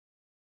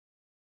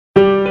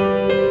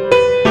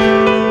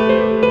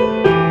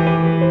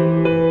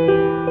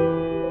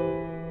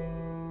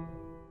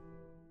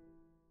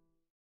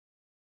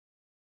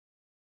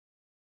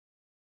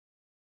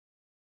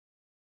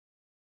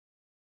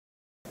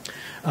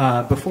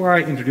Before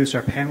I introduce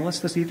our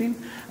panelists this evening,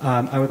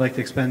 I would like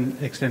to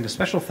extend a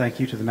special thank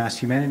you to the Mass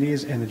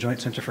Humanities and the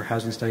Joint Center for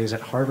Housing Studies at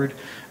Harvard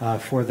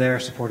for their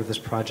support of this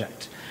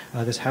project.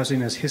 This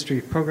Housing as History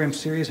program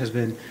series has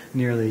been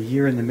nearly a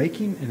year in the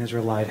making and has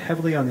relied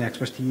heavily on the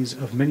expertise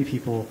of many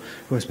people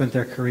who have spent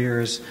their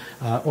careers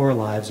or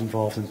lives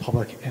involved in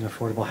public and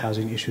affordable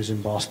housing issues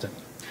in Boston.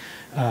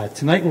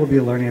 Tonight we'll be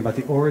learning about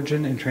the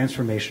origin and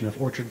transformation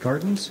of Orchard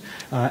Gardens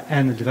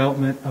and the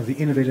development of the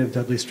innovative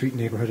Dudley Street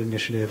Neighborhood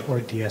Initiative, or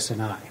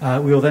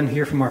DSNI. We will then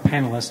hear from our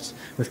panelists,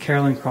 with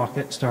Karilyn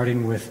Crockett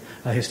starting with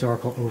a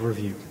historical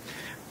overview.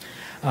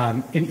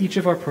 In each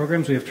of our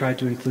programs, we have tried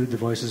to include the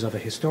voices of a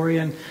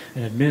historian,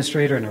 an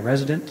administrator, and a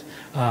resident.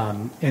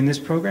 In this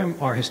program,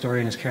 our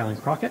historian is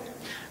Karilyn Crockett.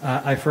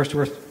 I first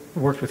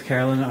worked with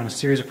Karilyn on a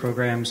series of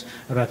programs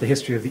about the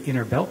history of the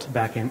Inner Belt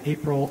back in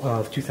April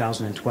of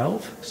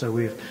 2012. So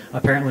we've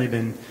apparently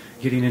been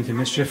getting into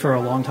mischief for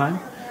a long time.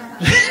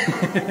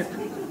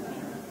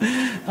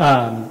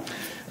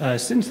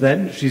 Since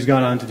then, she's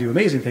gone on to do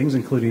amazing things,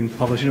 including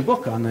publishing a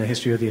book on the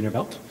history of the Inner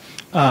Belt.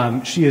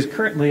 She is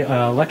currently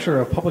a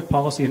lecturer of public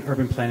policy and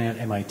urban planning at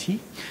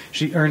MIT.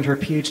 She earned her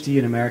PhD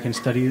in American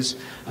Studies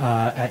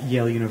at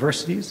Yale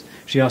University.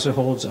 She also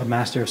holds a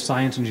Master of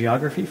Science in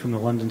Geography from the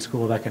London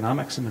School of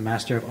Economics and a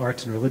Master of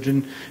Arts in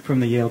Religion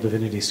from the Yale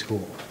Divinity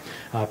School.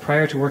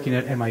 Prior to working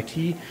at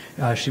MIT,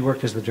 she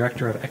worked as the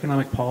Director of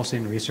Economic Policy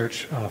and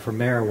Research for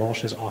Mayor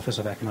Walsh's Office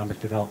of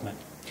Economic Development.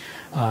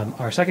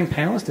 Our second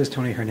panelist is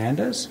Tony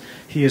Hernandez.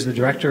 He is the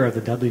director of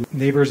the Dudley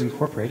Neighbors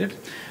Incorporated,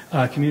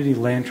 a community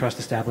land trust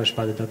established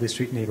by the Dudley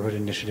Street Neighborhood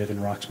Initiative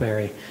in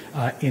Roxbury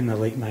in the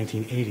late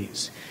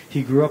 1980s.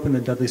 He grew up in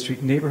the Dudley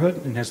Street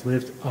neighborhood and has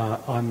lived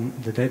on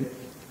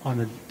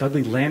the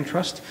Dudley Land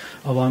Trust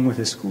along with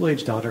his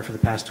school-age daughter for the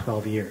past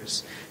 12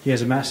 years. He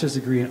has a master's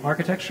degree in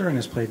architecture and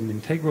has played an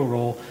integral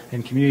role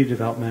in community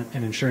development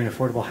and ensuring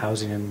affordable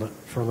housing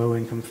for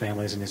low-income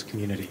families in his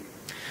community.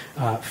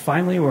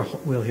 Finally,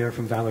 we'll hear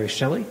from Valerie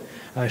Shelley.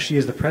 She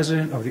is the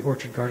president of the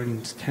Orchard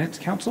Gardens Tenants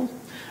Council.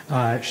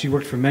 She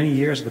worked for many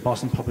years at the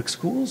Boston Public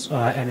Schools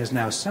and is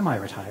now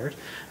semi-retired,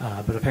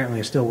 but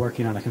apparently is still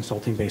working on a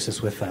consulting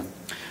basis with them.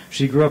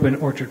 She grew up in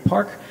Orchard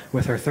Park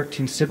with her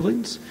 13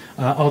 siblings.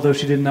 Although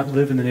she did not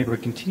live in the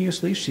neighborhood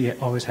continuously, she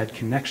always had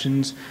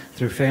connections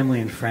through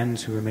family and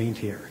friends who remained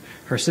here.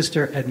 Her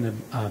sister, Edna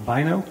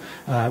Bino,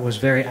 was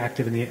very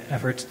active in the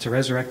efforts to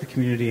resurrect the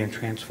community and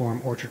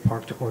transform Orchard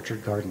Park to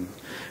Orchard Garden.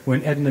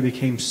 When Edna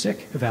became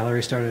sick,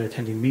 Valerie started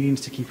attending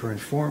meetings to keep her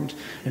informed,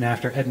 and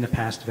after Edna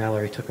passed,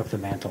 Valerie took up the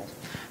mantle.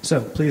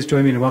 So please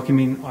join me in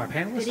welcoming our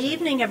panelists. Good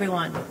evening,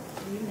 everyone.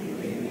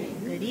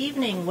 Good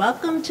evening.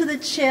 Welcome to the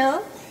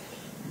chill.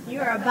 You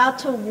are about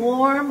to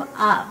warm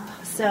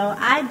up. So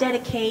I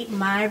dedicate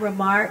my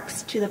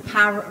remarks to the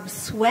power of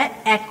sweat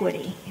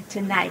equity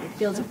tonight. It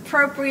feels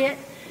appropriate.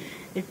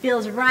 It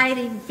feels right.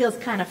 It feels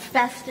kind of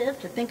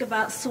festive to think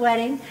about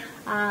sweating.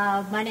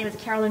 My name is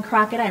Karilyn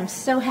Crockett. I'm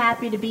so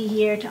happy to be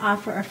here to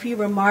offer a few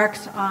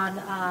remarks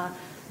on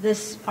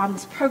this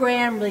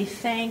program. Really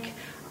thank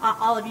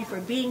all of you for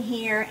being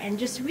here, and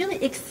just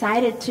really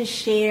excited to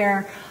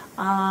share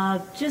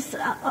just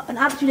an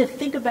opportunity to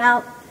think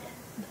about,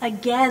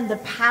 again, the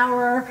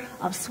power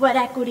of sweat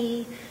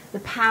equity, the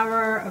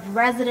power of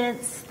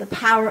residents, the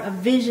power of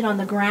vision on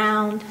the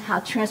ground, how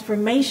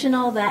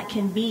transformational that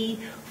can be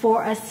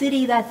for a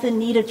city that's in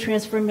need of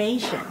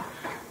transformation.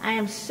 I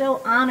am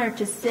so honored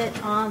to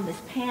sit on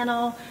this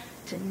panel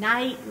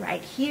tonight,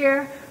 right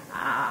here,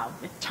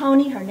 with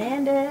Tony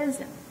Hernandez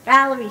and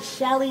Valerie,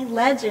 Shelley,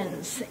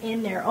 legends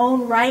in their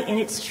own right, and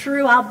it's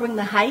true, I'll bring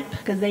the hype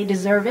because they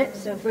deserve it.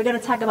 So if we're going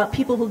to talk about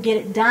people who get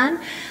it done,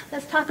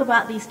 let's talk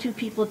about these two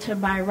people to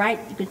my right.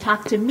 You can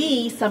talk to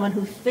me, someone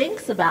who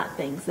thinks about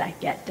things that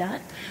get done,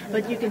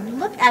 but you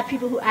can look at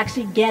people who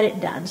actually get it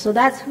done. So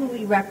that's who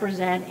we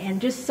represent, and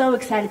just so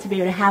excited to be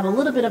able to have a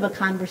little bit of a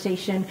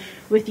conversation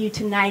with you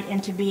tonight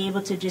and to be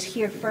able to just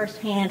hear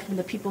firsthand from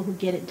the people who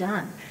get it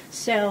done.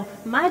 So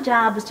my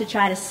job is to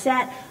try to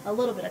set a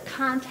little bit of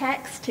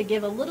context, to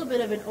give a little bit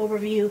of an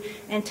overview,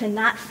 and to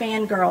not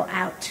fangirl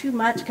out too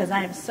much, because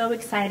I am so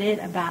excited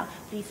about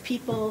these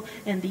people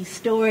and these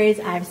stories.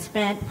 I've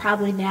spent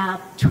probably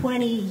now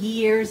 20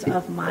 years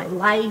of my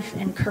life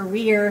and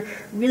career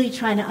really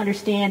trying to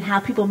understand how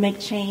people make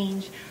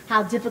change,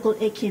 how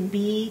difficult it can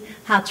be,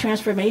 how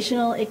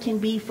transformational it can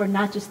be for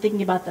not just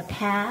thinking about the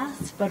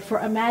past, but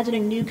for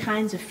imagining new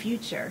kinds of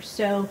future.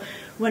 So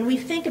when we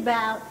think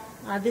about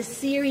this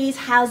series,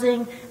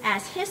 Housing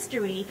as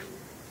History,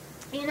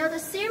 you know, the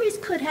series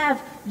could have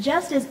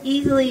just as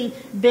easily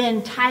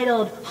been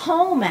titled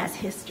Home as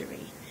History,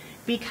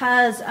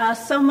 because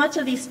so much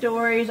of these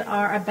stories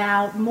are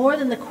about more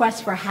than the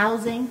quest for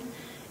housing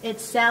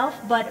itself,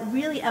 but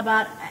really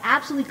about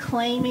absolutely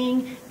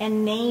claiming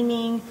and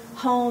naming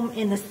home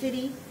in the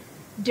city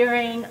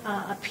during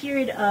a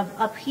period of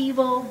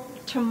upheaval,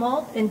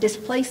 tumult, and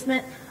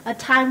displacement, a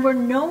time where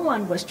no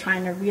one was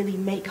trying to really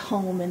make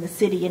home in the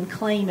city and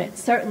claim it,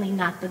 certainly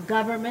not the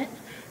government,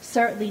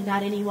 certainly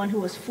not anyone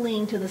who was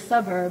fleeing to the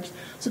suburbs.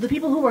 So the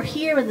people who were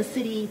here in the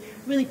city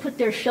really put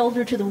their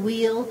shoulder to the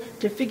wheel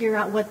to figure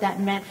out what that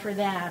meant for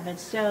them. And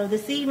so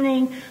this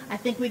evening, I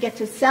think we get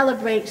to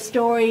celebrate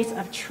stories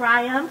of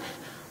triumph,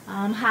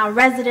 how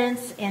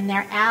residents and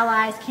their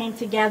allies came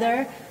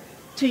together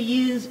to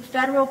use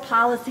federal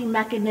policy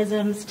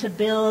mechanisms to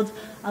build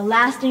a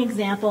lasting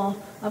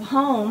example of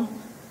home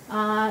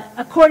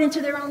according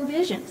to their own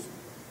visions.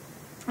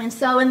 And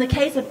so in the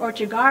case of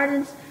Orchard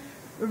Gardens,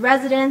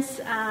 residents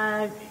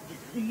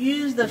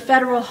used the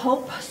federal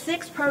Hope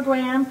 6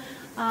 program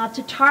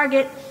to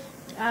target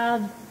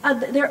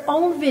their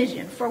own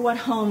vision for what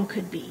home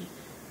could be.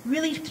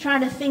 Really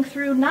trying to think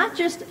through not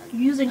just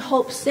using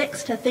Hope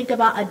 6 to think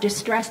about a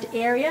distressed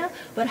area,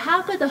 but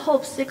how could the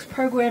Hope 6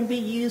 program be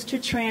used to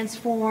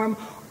transform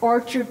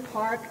Orchard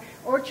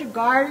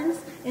Gardens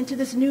into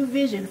this new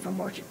vision, from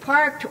Orchard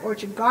Park to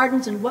Orchard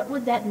Gardens, and what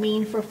would that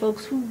mean for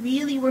folks who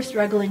really were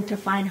struggling to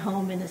find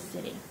home in the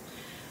city.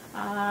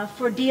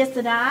 For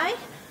DS&I,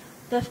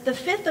 the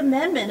Fifth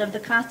Amendment of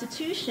the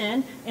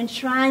Constitution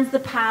enshrines the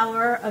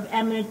power of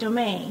eminent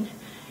domain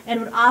and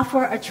would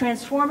offer a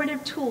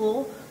transformative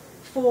tool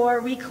for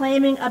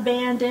reclaiming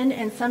abandoned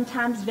and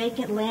sometimes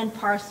vacant land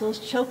parcels,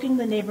 choking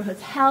the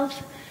neighborhood's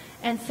health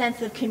and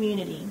sense of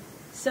community.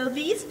 So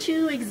these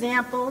two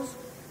examples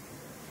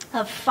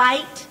of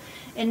fight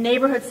and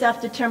neighborhood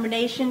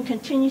self-determination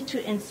continue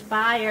to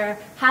inspire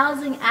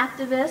housing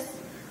activists,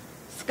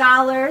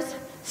 scholars,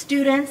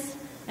 students,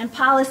 and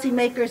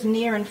policymakers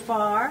near and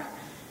far,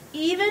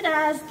 even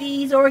as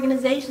these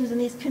organizations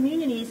and these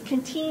communities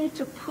continue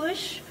to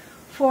push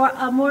for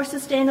a more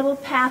sustainable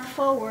path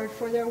forward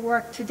for their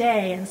work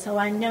today. And so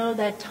I know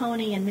that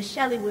Tony and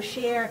Shelley will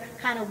share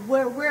kind of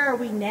where are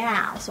we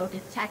now, so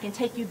I can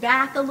take you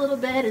back a little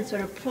bit and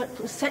sort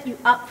of set you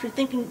up for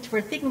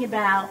thinking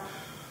about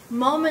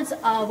moments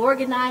of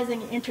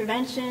organizing and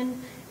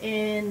intervention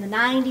in the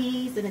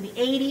 90s and in the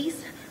 80s.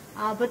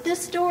 But this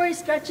story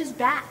stretches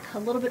back a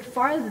little bit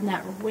farther than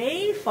that,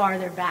 way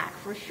farther back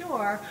for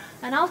sure.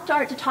 And I'll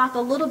start to talk a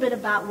little bit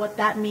about what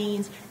that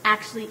means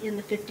actually in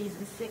the 50s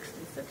and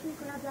 60s. So can you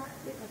grab that?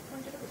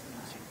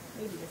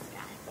 Maybe this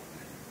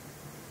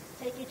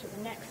guy. Take you to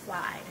the next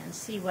slide and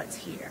see what's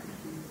here.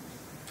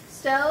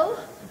 So,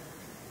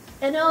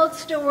 an old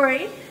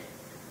story,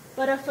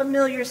 but a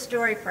familiar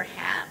story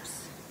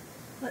perhaps.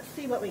 Let's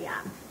see what we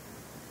got.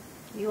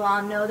 You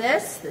all know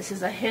this. This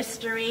is a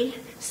history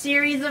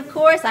series, of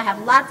course. I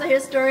have lots of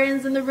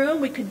historians in the room.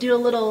 We could do a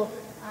little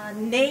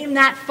name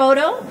that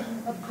photo.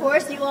 Of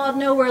course, you all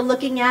know we're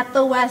looking at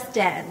the West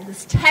End,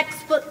 this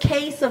textbook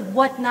case of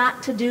what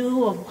not to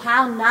do, of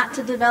how not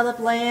to develop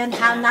land,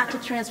 how not to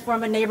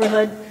transform a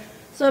neighborhood.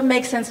 So it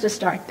makes sense to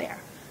start there.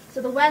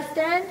 So the West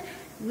End,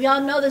 we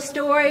all know the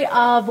story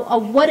of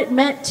what it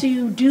meant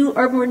to do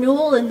urban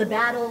renewal in the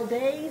bad old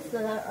days.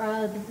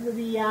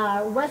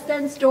 The West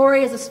End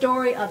story is a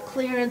story of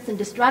clearance and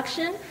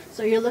destruction.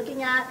 So you're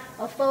looking at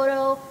a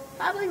photo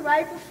probably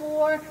right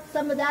before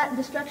some of that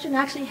destruction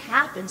actually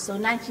happened. So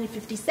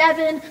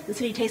 1957, the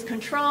city takes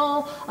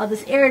control of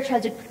this area,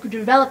 tries to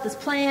develop this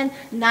plan.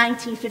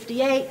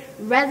 1958,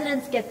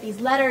 residents get these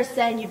letters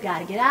saying you've got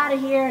to get out of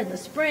here in the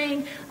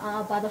spring.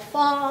 By the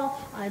fall,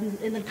 and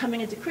then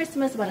coming into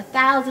Christmas, about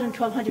 1,000 and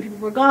 1,200 people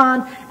were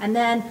gone. And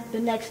then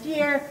the next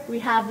year, we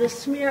have this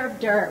smear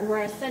of dirt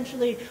where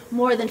essentially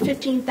more than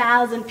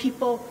 15,000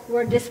 people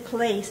were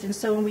displaced. And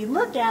so when we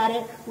look at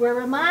it, we're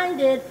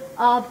reminded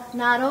of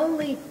not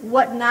only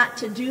what not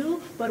to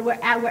do, but we're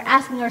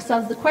asking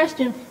ourselves the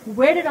question,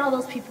 where did all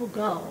those people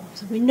go?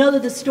 So we know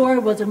that the story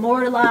was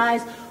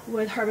immortalized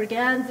with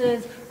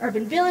Hernandez's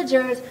Urban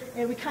Villagers,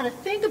 and we kind of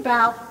think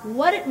about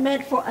what it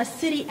meant for a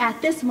city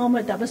at this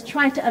moment that was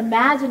trying to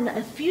imagine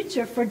a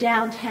future for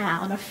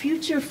downtown, a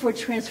future for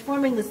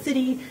transforming the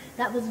city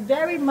that was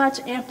very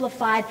much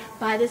amplified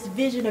by this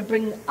vision of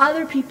bringing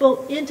other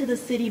people into the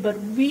city, but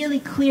really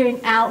clearing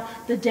out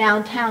the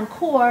downtown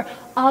core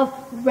of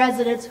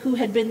residents who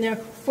had been there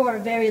for a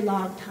very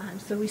long time.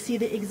 So we see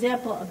the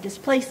example of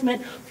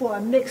displacement for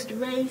a mixed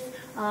race,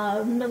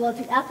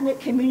 multi-ethnic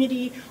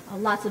community,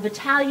 lots of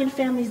Italian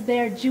families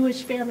there,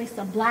 Jewish families,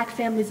 some black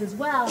families as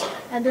well.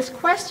 And this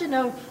question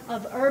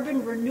of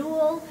urban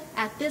renewal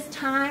at this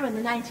time in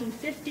the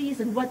 1950s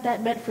and what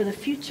that meant for the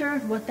future,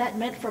 what that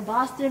meant for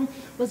Boston,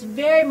 was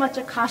very much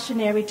a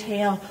cautionary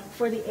tale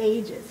for the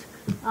ages.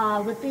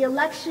 With the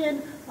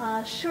election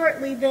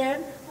shortly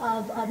then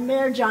of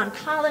Mayor John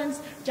Collins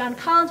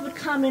would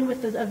come in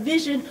with a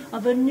vision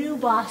of a new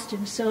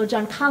Boston. So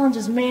John Collins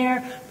is mayor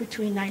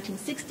between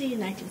 1960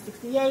 and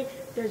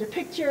 1968. There's a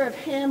picture of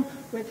him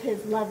with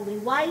his lovely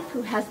wife,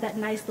 who has that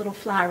nice little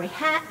flowery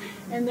hat,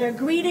 and they're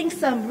greeting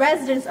some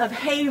residents of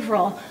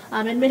Haverhill,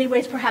 in many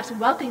ways perhaps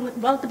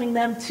welcoming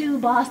them to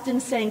Boston,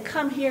 saying,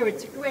 come here,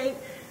 it's great.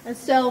 And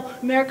so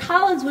Mayor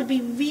Collins would be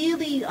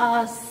really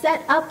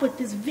set up with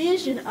this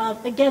vision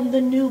of, again,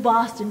 the new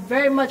Boston,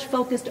 very much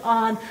focused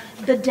on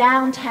the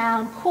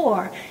downtown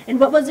core. And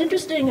what was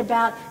interesting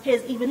about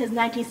even his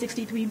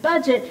 1963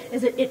 budget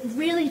is that it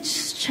really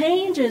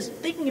changes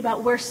thinking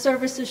about where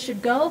services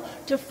should go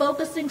to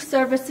focusing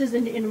services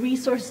and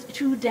resources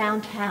to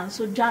downtown.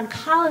 So John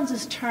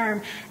Collins'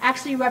 term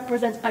actually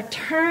represents a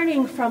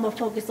turning from a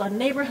focus on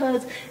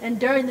neighborhoods, and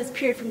during this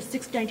period from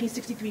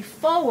 1963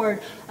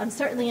 forward,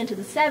 certainly into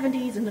the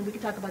 70s, and then we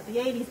can talk about the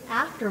 80s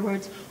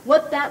afterwards,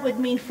 what that would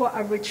mean for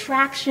a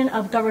retraction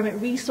of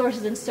government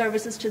resources and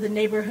services to the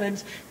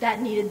neighborhoods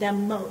that needed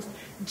them most.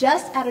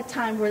 Just at a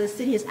time where the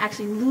city is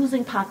actually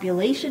losing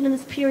population in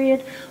this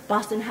period.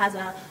 Boston has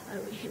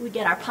we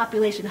get our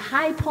population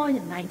high point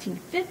in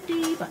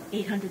 1950, about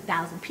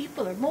 800,000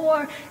 people or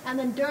more, and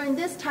then during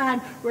this time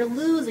we're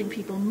losing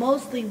people,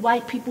 mostly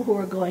white people who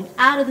are going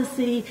out of the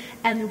city,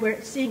 and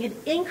we're seeing an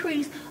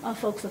increase of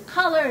folks of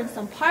color in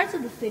some parts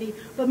of the city,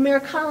 but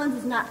Mayor Collins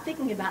is not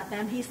thinking about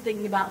them. He's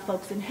thinking about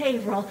folks in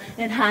Haverhill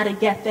and how to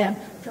get them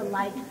to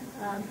like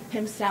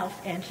himself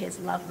and his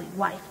lovely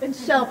wife. And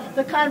so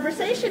the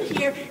conversation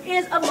here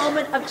is a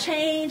moment of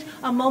change,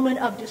 a moment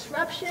of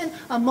disruption,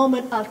 a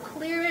moment of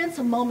clearance,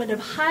 a moment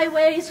of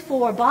highways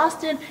for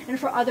Boston and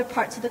for other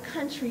parts of the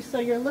country. So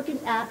you're looking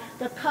at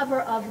the cover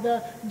of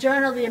the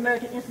Journal of the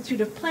American Institute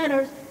of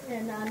Planners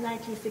in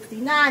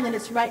 1969, and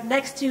it's right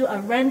next to a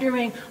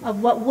rendering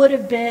of what would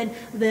have been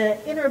the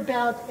inner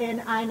belt in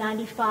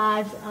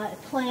I-95's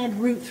planned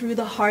route through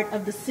the heart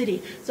of the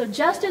city. So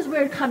just as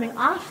we're coming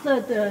off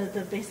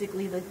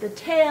basically the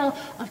tail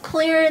of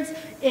clearance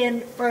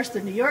in first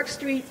the New York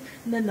streets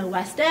and then the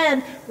West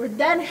End, we're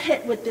then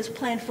hit with this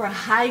plan for a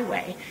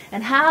highway.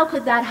 And how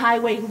could that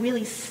highway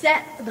really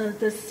set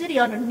the city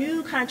on a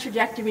new kind of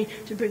trajectory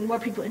to bring more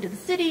people into the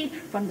city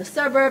from the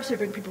suburbs, to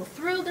bring people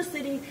through the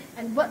city,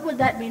 and what would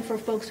that mean for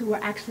folks who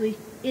are actually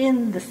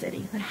in the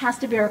city? That has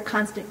to be our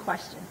constant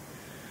question.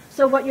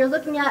 So what you're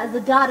looking at is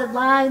the dotted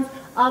lines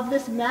of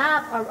this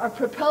map are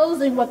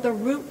proposing what the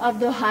route of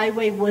the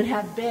highway would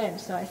have been.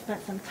 So I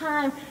spent some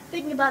time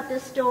thinking about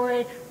this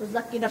story, was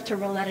lucky enough to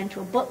roll that into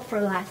a book for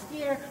last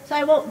year. So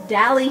I won't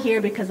dally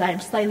here because I am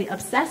slightly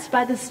obsessed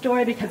by this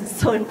story because it's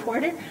so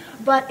important.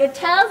 But it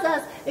tells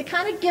us, it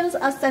kind of gives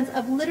a sense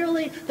of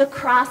literally the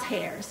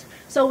crosshairs.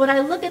 So when I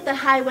look at the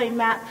highway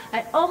map,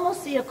 I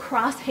almost see a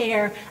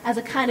crosshair as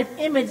a kind of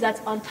image that's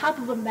on top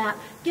of a map,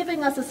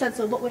 giving us a sense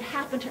of what would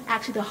happen to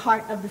actually the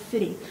heart of the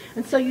city.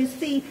 And so you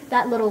see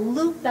that little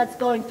loop that's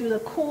going through the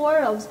core,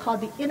 it was called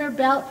the inner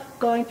belt,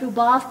 going through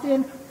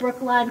Boston,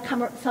 Brookline,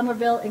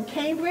 Somerville, and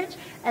Cambridge,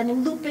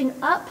 and looping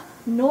up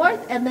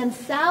north and then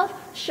south,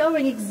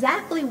 showing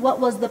exactly what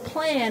was the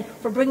plan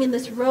for bringing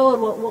this road,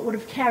 what would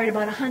have carried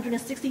about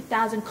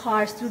 160,000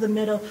 cars through the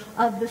middle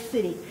of the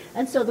city.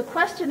 And so the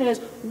question is,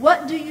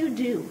 what do you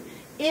do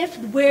if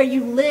where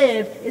you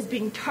live is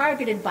being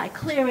targeted by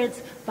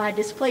clearance, by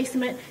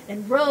displacement,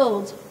 and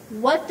roads?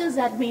 What does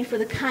that mean for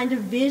the kind of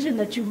vision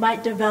that you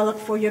might develop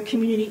for your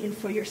community and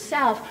for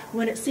yourself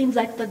when it seems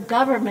like the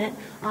government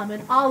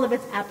and all of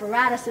its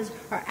apparatuses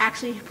are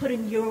actually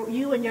putting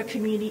you and your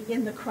community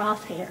in the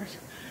crosshairs?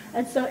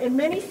 And so in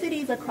many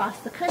cities across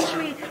the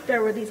country,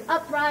 there were these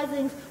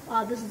uprisings.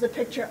 This is a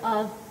picture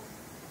of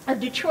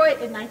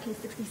Detroit in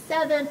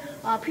 1967,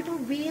 people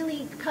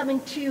really coming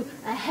to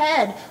a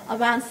head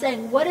around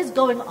saying what is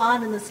going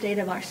on in the state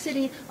of our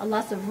city,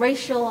 lots of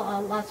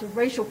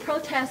racial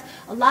protests,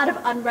 a lot of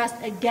unrest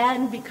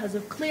again because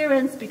of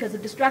clearance, because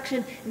of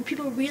destruction, and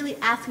people really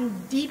asking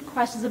deep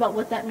questions about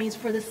what that means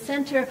for the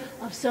center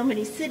of so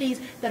many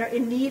cities that are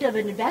in need of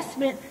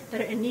investment,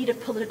 that are in need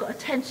of political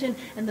attention,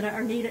 and that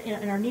are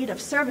in need of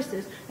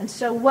services. And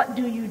so what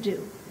do you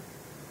do?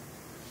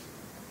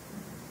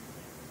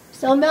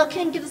 So Mel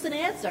King gives us an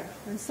answer.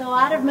 And so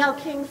out of Mel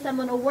King's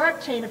seminal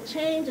work, Chain of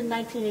Change, in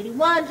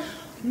 1981,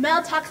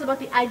 Mel talks about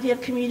the idea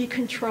of community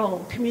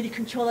control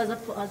as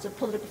a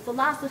political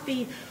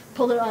philosophy,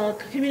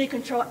 community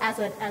control as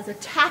a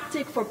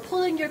tactic for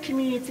pulling your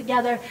community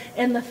together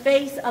in the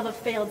face of a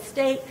failed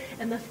state,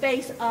 in the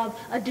face of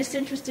a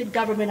disinterested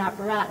government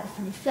apparatus.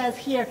 And he says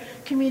here,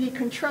 community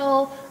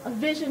control, a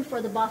vision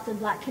for the Boston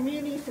Black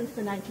community since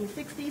the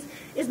 1960s,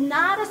 is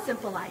not a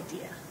simple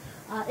idea.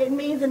 It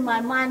means, in my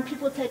mind,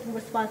 people taking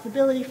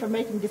responsibility for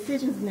making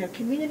decisions in their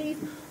communities.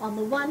 On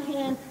the one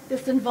hand,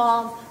 this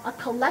involves a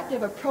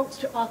collective approach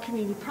to all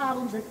community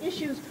problems and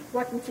issues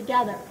working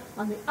together.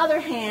 On the other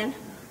hand,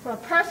 from a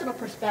personal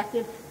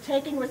perspective,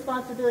 taking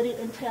responsibility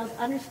entails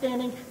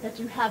understanding that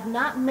you have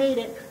not made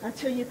it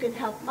until you can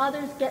help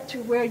others get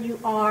to where you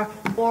are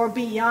or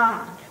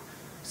beyond.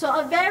 So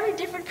a very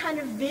different kind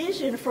of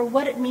vision for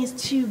what it means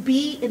to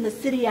be in the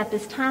city at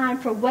this time,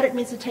 for what it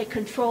means to take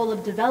control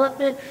of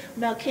development.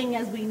 Mel King,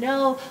 as we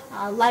know,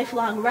 a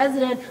lifelong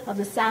resident of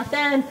the South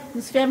End,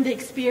 whose family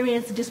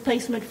experienced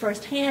displacement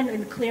firsthand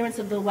and clearance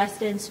of the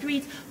West End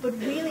streets, but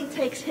really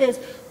takes his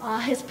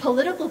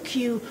political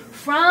cue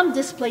from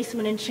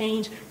displacement and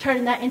change,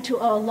 turning that into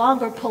a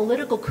longer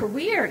political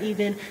career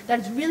even, that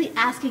is really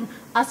asking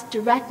us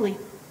directly,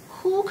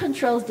 who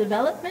controls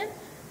development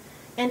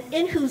and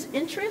in whose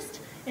interest,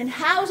 and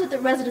how is it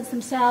that residents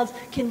themselves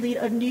can lead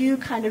a new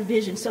kind of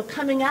vision. So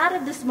coming out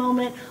of this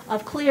moment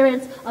of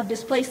clearance, of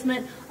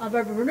displacement, of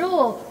urban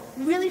renewal,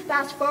 really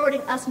fast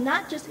forwarding us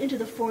not just into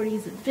the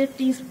 40s and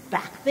 50s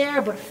back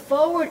there, but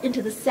forward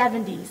into the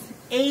 70s,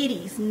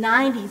 80s,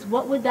 90s.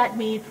 What would that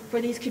mean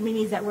for these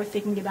communities that we're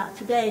thinking about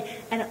today?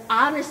 And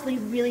honestly,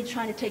 really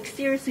trying to take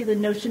seriously the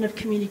notion of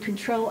community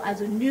control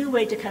as a new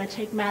way to kind of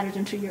take matters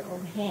into your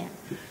own hand.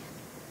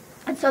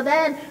 And so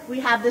then we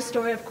have this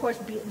story, of course,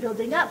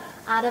 building up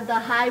out of the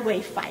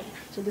highway fight.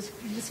 So this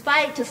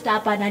fight to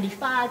stop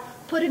I-95,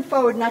 putting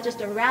forward not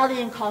just a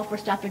rallying call for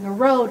stopping a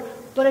road,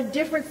 but a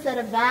different set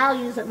of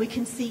values that we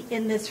can see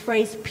in this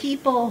phrase,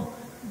 people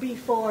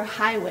before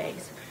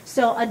highways.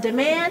 So a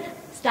demand,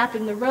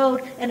 stopping the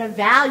road, and a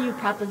value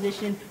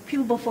proposition,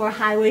 people before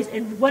highways,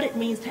 and what it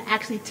means to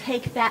actually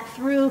take that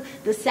through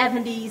the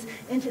 70s,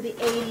 into the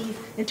 80s,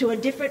 into a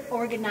different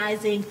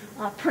organizing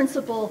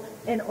principle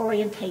and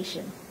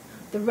orientation.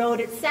 The road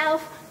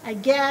itself,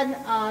 again,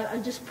 I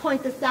just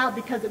point this out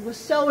because it was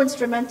so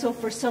instrumental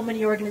for so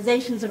many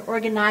organizations and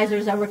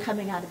organizers that were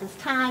coming out of this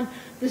time.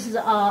 This is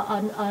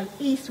an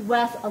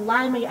east-west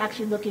alignment. You're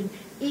actually looking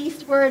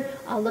eastward,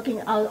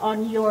 looking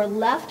on your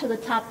left to the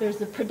top, there's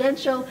the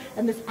Prudential,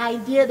 and this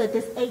idea that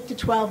this 8 to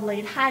 12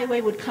 lane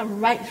highway would come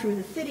right through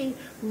the city,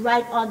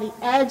 right on the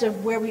edge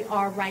of where we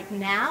are right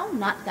now,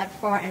 not that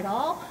far at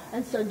all.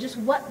 And so just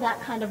what that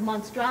kind of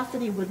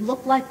monstrosity would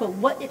look like, but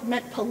what it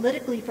meant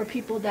politically for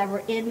people that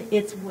were in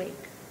its wake.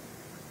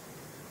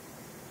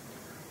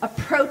 A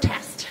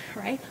protest,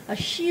 right? A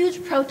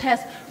huge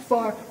protest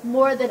for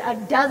more than a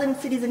dozen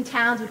cities and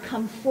towns would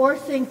come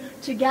forcing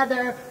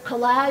together,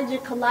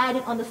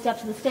 colliding on the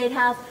steps of the State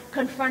House,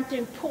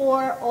 confronting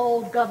poor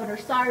old Governor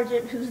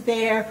Sargent who's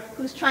there,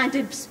 who's trying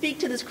to speak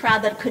to this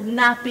crowd that could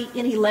not be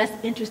any less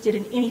interested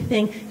in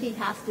anything he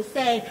has to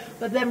say,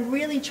 but then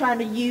really trying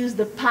to use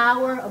the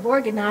power of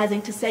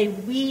organizing to say,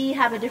 we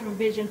have a different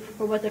vision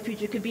for what the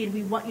future could be, and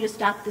we want you to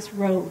stop this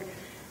road.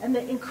 And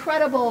the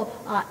incredible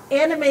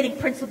animating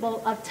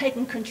principle of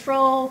taking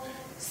control,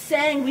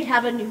 saying we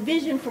have a new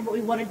vision for what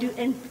we want to do,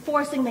 and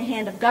forcing the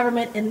hand of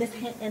government, in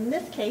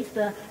this case,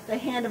 the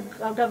hand of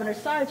Governor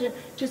Sargent,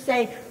 to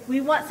say, we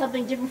want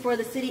something different for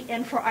the city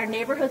and for our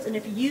neighborhoods, and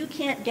if you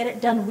can't get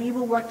it done, we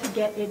will work to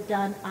get it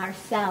done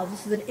ourselves.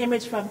 This is an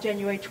image from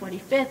January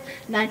 25th,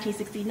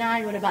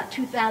 1969, when about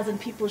 2,000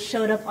 people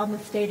showed up on the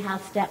State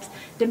House steps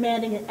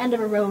demanding an end of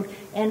a road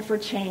and for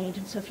change.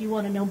 And so if you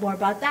want to know more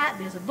about that,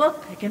 there's a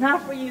book I can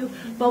offer you.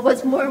 But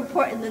what's more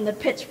important than the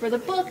pitch for the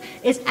book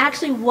is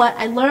actually what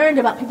I learned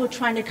about people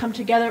trying to come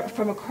together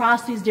from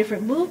across these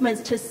different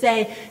movements to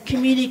say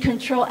community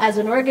control as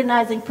an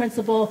organizing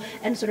principle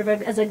and sort of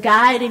as a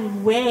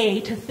guiding way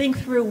to think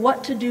through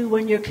what to do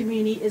when your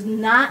community is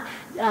not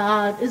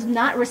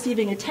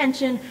receiving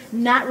attention,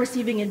 not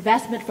receiving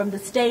investment from the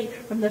state,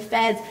 from the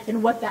feds,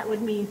 and what that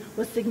would mean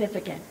was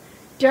significant.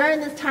 During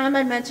this time,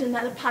 I mentioned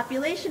that the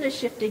population is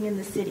shifting in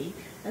the city.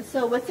 And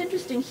so what's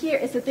interesting here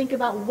is to think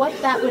about what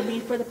that would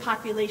mean for the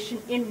population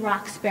in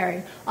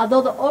Roxbury.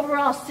 Although the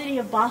overall city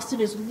of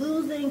Boston is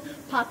losing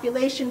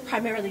population,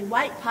 primarily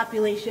white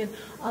population,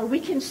 we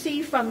can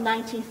see from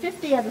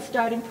 1950 as a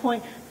starting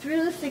point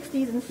through the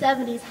 60s and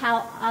 70s how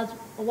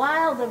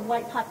while the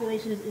white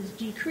population is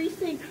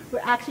decreasing, we're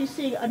actually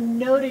seeing a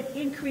noted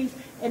increase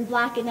in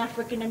Black and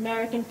African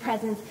American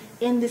presence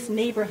in this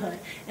neighborhood.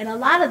 And a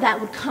lot of that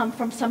would come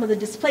from some of the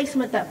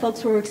displacement that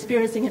folks were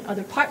experiencing in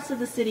other parts of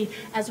the city,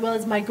 as well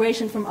as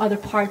migration from other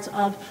parts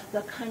of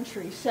the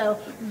country. So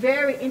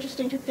very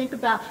interesting to think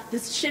about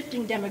this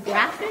shifting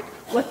demographic,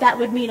 what that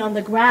would mean on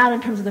the ground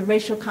in terms of the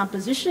racial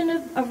composition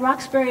of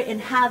Roxbury,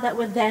 and how that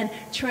would then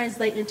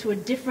translate into a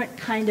different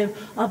kind of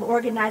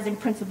organizing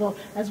principle,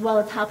 as well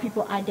as how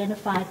people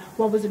identified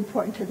what was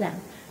important to them.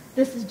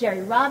 This is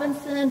Jerry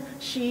Robinson.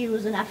 She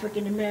was an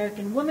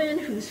African-American woman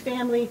whose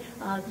family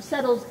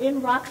settles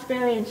in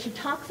Roxbury, and she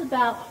talks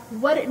about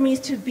what it means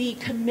to be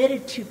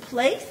committed to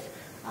place.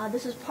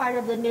 This is part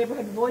of the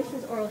Neighborhood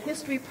Voices Oral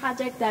History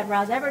Project that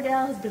Roz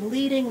Everdell has been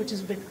leading, which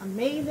has been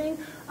amazing.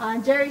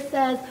 And Jerry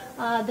says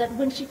that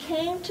when she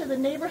came to the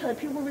neighborhood,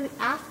 people were really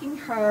asking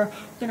her,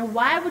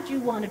 why would you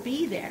want to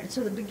be there? And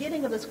so the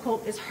beginning of this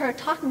quote is her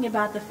talking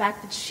about the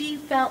fact that she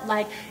felt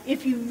like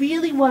if you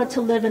really wanted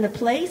to live in a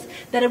place,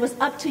 that it was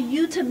up to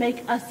you to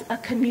make us a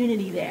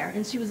community there.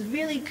 And she was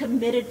really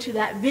committed to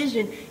that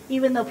vision,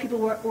 even though people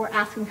were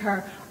asking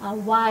her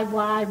why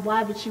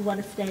would she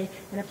want to stay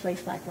in a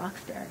place like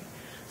Roxbury.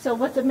 So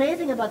what's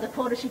amazing about the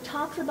quote is she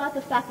talks about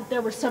the fact that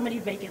there were so many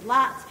vacant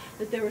lots,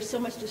 that there was so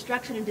much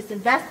destruction and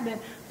disinvestment,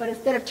 but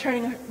instead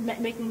of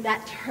making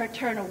that her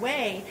turn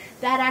away,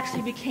 that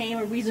actually became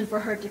a reason for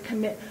her to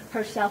commit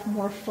herself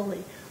more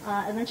fully.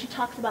 And then she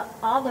talks about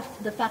all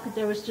the fact that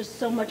there was just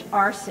so much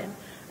arson.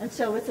 And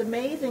so it's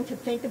amazing to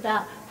think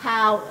about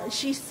how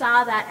she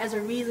saw that as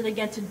a reason,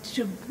 again,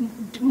 to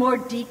more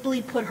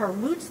deeply put her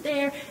roots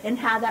there, and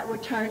how that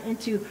would turn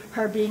into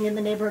her being in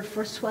the neighborhood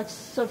for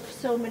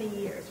so many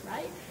years,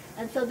 right?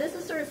 And so this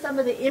is sort of some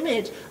of the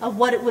image of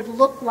what it would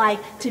look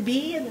like to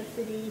be in the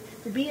city,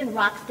 to be in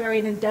Roxbury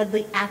and in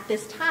Dudley at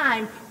this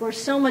time, where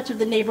so much of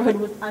the neighborhood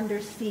was under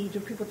siege.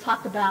 When people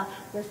talk about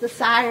the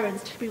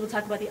sirens, people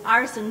talk about the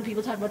arson,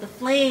 people talk about the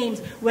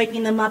flames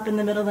waking them up in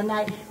the middle of the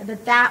night, and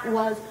that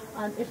was,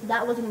 if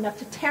that wasn't enough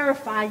to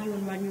terrify you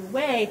and run you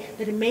away,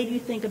 that it made you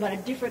think about a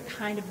different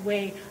kind of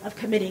way of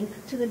committing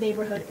to the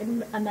neighborhood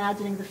and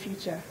imagining the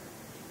future.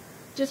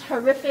 Just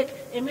horrific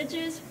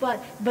images,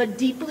 but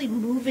deeply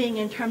moving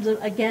in terms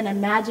of, again,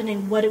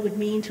 imagining what it would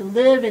mean to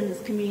live in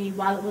this community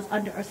while it was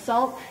under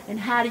assault, and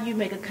how do you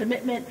make a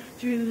commitment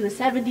through the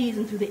 70s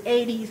and through the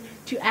 80s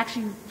to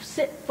actually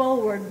sit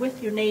forward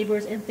with your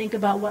neighbors and think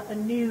about what a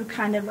new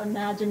kind of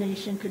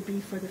imagination could be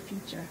for the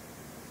future.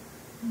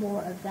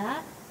 More of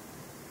that.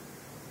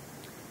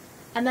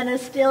 And then a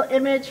still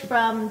image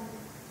from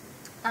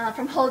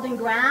Holding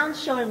Ground,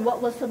 showing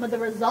what was some of the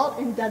result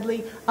in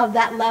Dudley of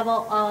that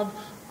level of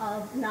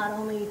not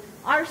only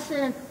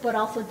arson, but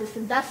also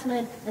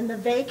disinvestment and the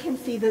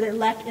vacancy that it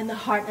left in the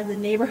heart of the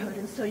neighborhood.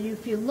 And so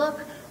if you look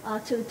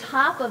to the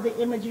top of the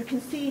image, you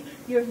can see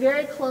you're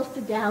very close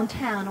to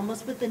downtown,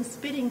 almost within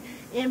spitting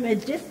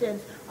image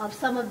distance of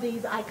some of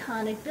these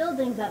iconic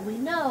buildings that we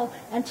know,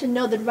 and to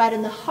know that right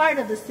in the heart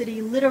of the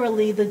city,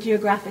 literally the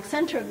geographic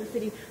center of the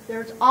city,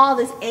 there's all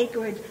this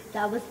acreage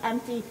that was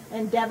empty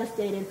and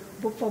devastated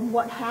from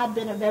what had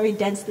been a very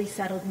densely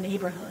settled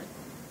neighborhood.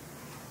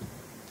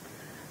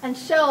 And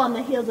so on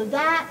the heels of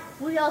that,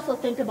 we also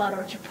think about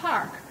Orchard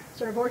Park.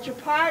 Sort of Orchard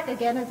Park,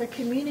 again, as a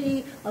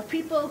community of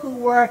people who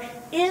were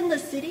in the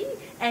city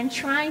and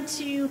trying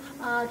to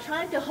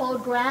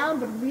hold ground,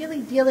 but really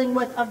dealing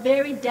with a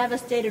very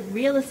devastated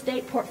real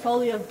estate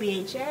portfolio of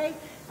BHA.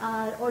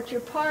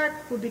 Orchard Park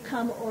would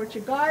become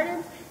Orchard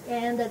Gardens,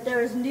 and that there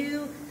was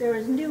new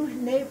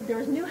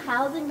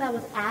housing that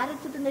was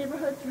added to the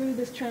neighborhood through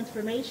this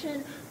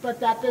transformation, but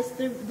that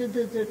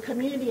the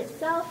community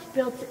itself,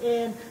 built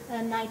in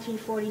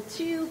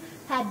 1942,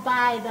 had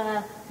by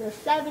the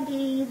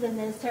 70s and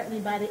then certainly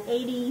by the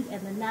 80s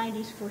and the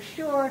 90s for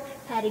sure,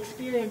 had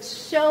experienced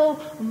so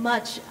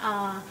much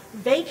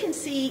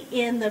vacancy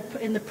in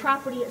the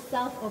property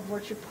itself of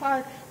Orchard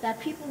Park that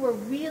people were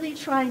really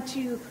trying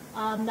to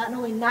not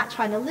only not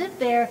trying to live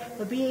there,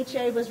 but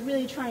BHA was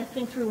really trying to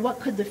think through what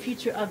could the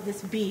future of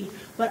this be.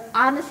 But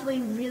honestly,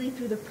 really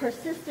through the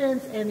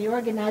persistence and the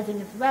organizing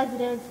of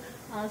residents,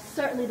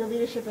 certainly the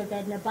leadership of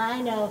Edna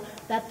Bino,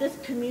 that this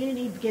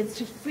community begins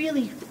to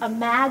really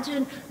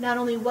imagine not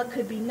only what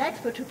could be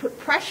next, but to put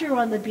pressure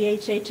on the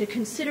BHA to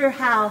consider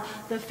how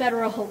the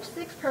federal Hope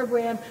 6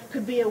 program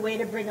could be a way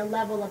to bring a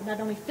level of not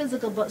only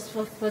physical but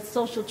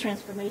social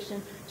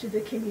transformation to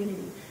the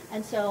community.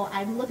 And so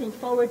I'm looking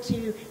forward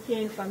to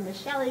hearing from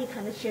Ms. Shelley,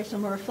 kind of share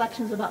some more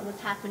reflections about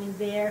what's happening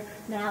there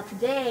now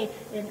today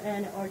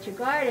in Orchard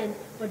Gardens,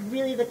 but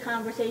really the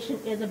conversation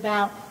is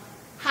about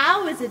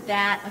how is it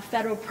that a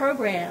federal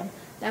program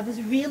that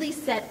was really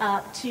set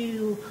up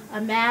to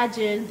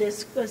imagine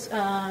this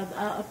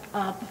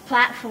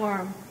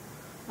platform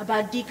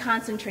about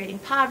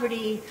deconcentrating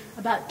poverty,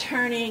 about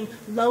turning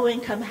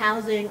low-income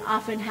housing,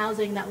 often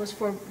housing that was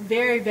for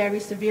very, very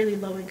severely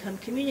low-income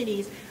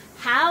communities,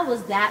 how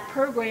was that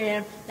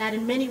program that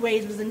in many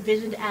ways was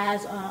envisioned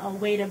as a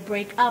way to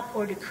break up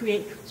or to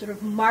create sort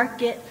of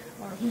market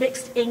or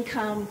mixed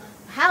income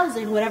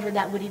housing, whatever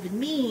that would even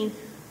mean,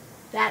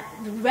 that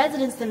the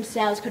residents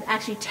themselves could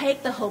actually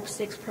take the Hope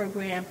 6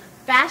 program,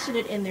 fashion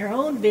it in their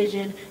own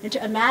vision, and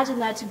to imagine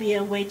that to be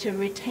a way to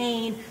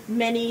retain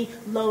many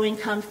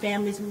low-income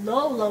families,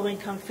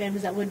 low-income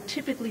families that would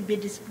typically be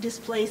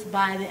displaced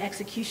by the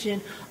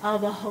execution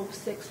of a Hope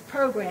 6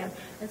 program.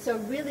 And so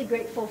really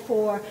grateful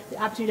for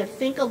the opportunity to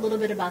think a little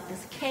bit about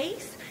this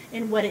case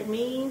and what it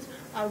means.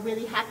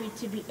 Really happy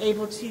to be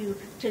able to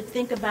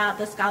think about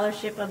the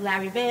scholarship of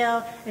Larry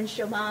Vail and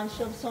Shoman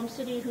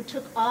Somsudi, who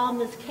took on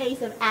this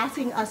case of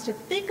asking us to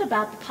think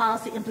about the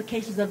policy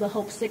implications of the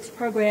Hope 6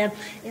 program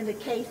in the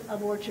case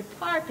of Orchard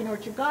Park and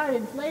Orchard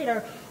Gardens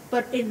later,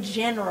 but in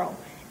general.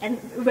 And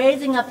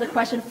raising up the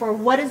question for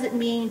what does it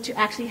mean to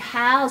actually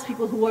house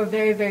people who are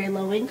very, very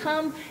low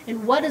income,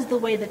 and what is the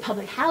way that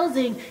public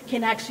housing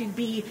can actually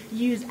be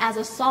used as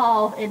a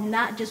solve and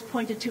not just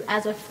pointed to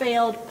as a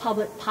failed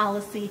public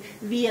policy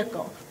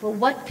vehicle. But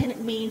what can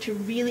it mean to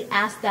really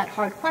ask that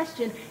hard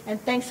question?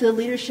 And thanks to the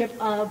leadership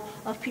of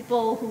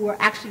people who are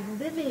actually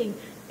living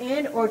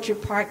in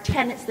Orchard Park,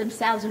 tenants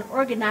themselves and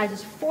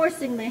organizers,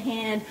 forcing the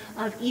hand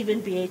of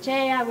even BHA,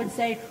 I would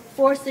say,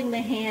 forcing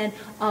the hand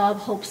of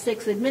Hope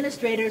 6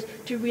 administrators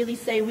to really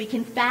say we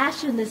can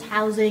fashion this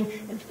housing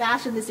and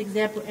fashion this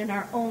example in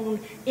our own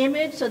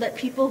image so that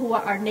people who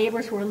are our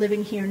neighbors who are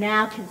living here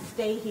now can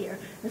stay here.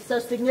 And so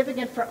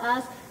significant for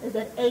us is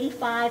that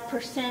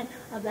 85%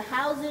 of the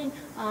housing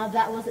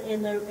that was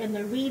in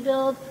the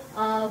rebuild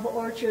of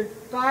Orchard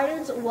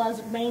Gardens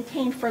was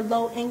maintained for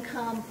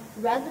low-income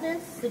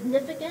residents,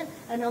 significant,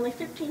 and only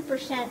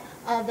 15%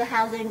 of the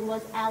housing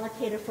was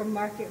allocated for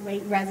market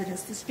rate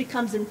residents. This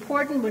becomes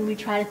important when we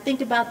try to think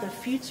about the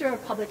future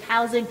of public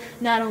housing,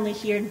 not only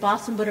here in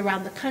Boston, but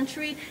around the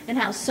country, and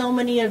how so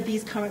many of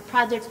these current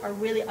projects are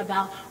really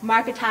about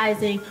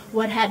marketizing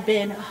what had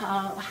been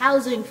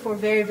housing for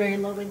very, very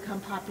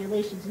low-income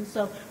populations. And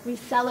so we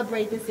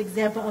celebrate this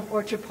example of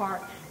Orchard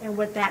Park and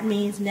what that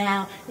means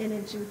now and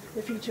into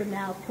the future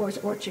now, of course,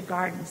 Orchard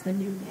Gardens, the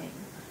new name.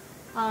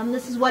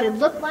 This is what it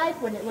looked like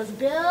when it was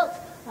built.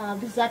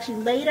 This is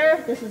actually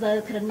later. This is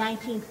a kind of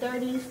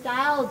 1930s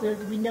style.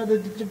 We know the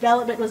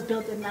development was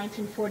built in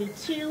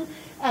 1942,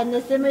 and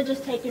this image is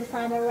taken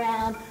from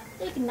around,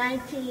 I think,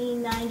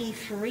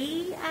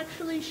 1993,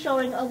 actually,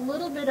 showing a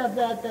little bit of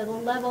the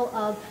level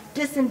of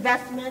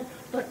disinvestment,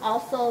 but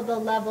also the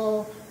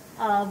level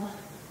of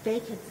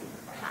vacancy.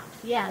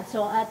 Yeah,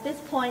 so at this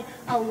point,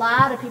 a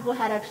lot of people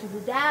had actually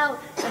moved out,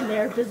 and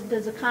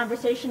there's a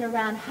conversation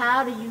around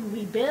how do you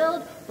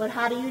rebuild, but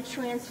how do you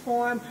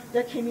transform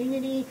the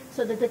community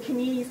so that the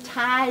community's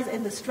ties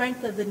and the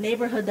strength of the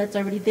neighborhood that's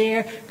already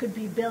there could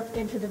be built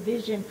into the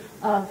vision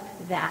of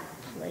that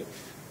place.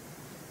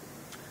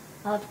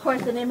 Of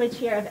course, an image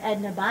here of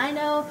Edna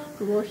Bino,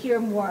 who we'll hear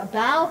more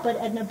about, but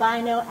Edna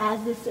Bino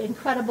as this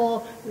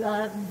incredible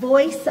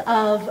voice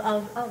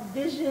of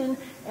vision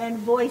and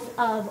voice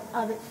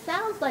of it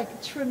sounds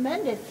like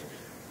tremendous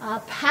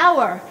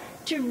power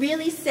to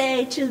really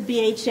say to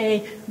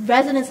BHA,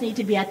 residents need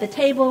to be at the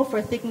table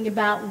for thinking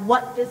about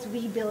what this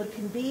rebuild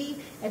can be,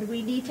 and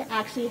we need to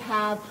actually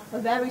have a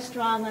very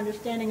strong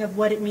understanding of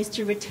what it means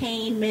to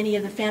retain many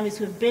of the families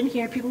who have been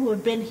here, people who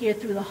have been here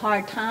through the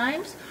hard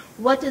times.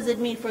 What does it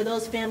mean for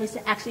those families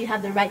to actually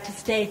have the right to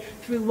stay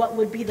through what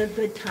would be the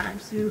good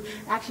times, through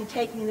actually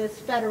taking this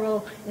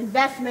federal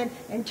investment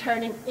and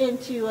turning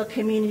into a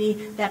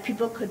community that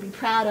people could be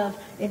proud of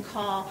and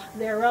call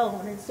their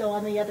own? And so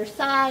on the other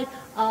side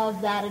of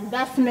that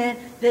investment,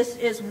 this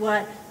is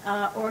what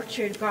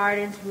Orchard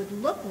Gardens would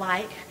look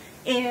like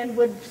and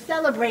would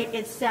celebrate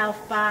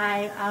itself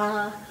by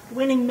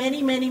winning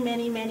many, many,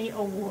 many, many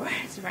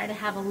awards, right? I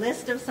have a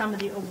list of some of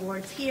the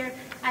awards here.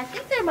 I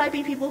think there might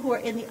be people who are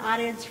in the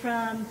audience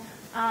from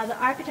the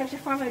Architecture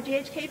Forum or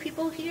GHK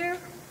people here.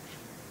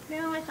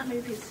 No, I thought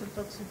maybe some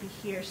folks would be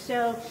here.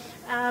 So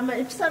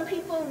some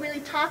people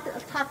really talk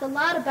a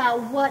lot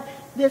about what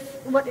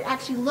it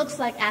actually looks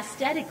like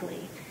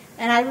aesthetically.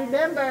 And I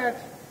remember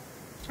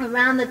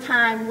around the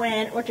time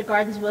when Orchard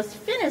Gardens was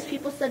finished,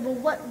 people said, well,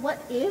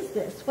 what is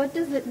this? What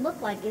does it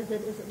look like? Is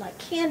it like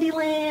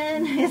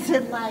Candyland? Is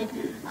it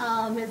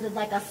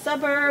like a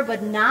suburb,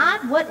 but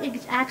not? What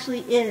it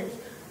actually is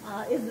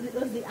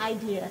the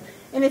idea.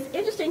 And it's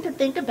interesting to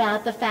think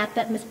about the fact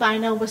that Ms.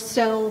 Bino was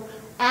so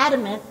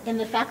adamant in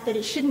the fact that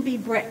it shouldn't be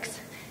bricks,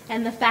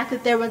 and the fact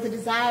that there was a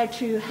desire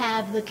to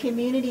have the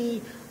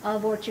community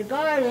of Orchard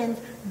Gardens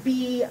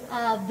be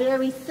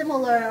very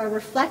similar or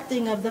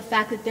reflecting of the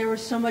fact that there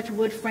was so much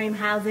wood frame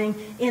housing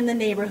in the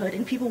neighborhood,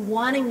 and people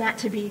wanting that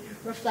to be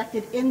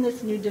reflected in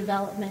this new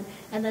development,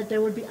 and that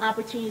there would be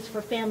opportunities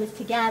for families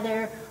to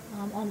gather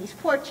on these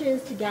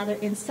porches, to gather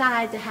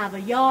inside, to have a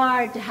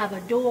yard, to have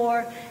a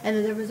door, and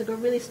that there was a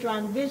really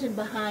strong vision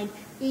behind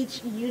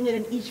each unit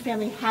and each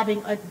family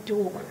having a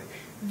door.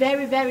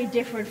 Very, very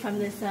different from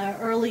this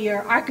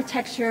earlier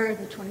architecture,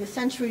 the 20th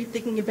century,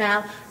 thinking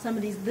about some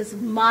of this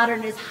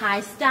modernist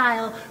high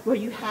style where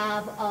you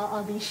have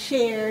all these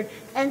shared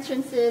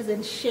entrances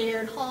and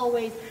shared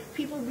hallways.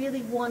 People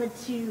really wanted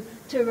to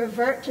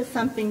revert to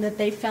something that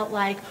they felt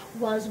like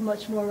was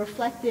much more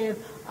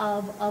reflective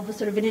of a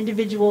sort of an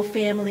individual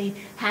family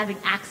having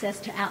access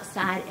to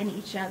outside and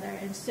each other.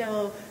 And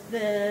so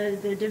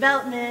the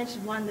development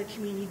won the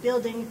Community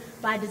Building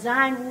by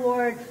Design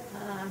Award,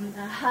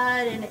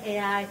 HUD and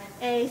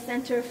AIA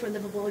Center for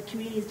Livable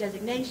Communities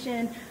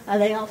designation.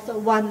 They also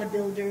won the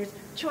Builder's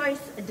Choice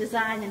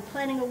Design and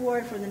Planning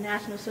Award from the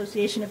National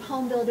Association of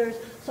Home Builders.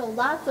 So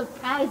lots of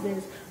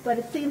prizes, but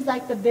it seems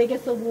like the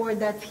biggest award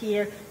that's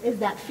here is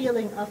that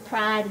feeling of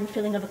pride and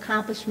feeling of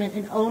accomplishment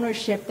and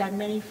ownership that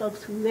many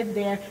folks who live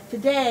there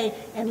today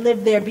and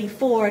lived there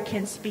before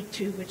can speak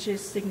to, which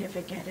is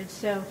significant. And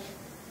so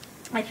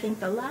I think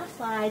the last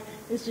slide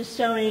is just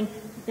showing,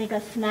 I think,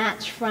 a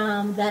snatch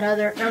from that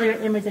other earlier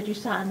image that you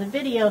saw in the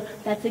video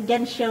that's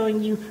again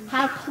showing you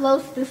how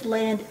close this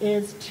land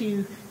is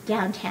to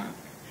downtown.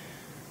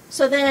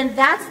 So then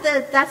that's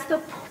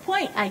the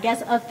point, I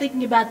guess, of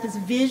thinking about this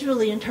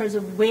visually in terms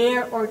of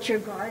where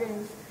Orchard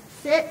Gardens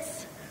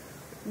sits,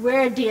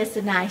 where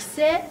DS&I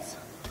sits,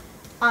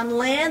 on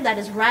land that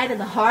is right in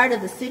the heart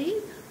of the city,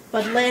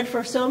 but land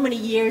for so many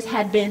years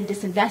had been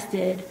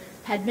disinvested,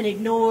 had been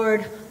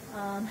ignored,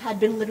 had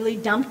been literally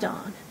dumped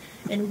on.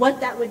 And what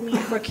that would mean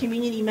for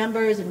community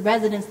members and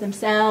residents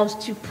themselves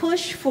to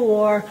push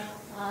for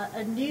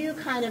a new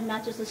kind of,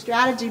 not just a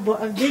strategy,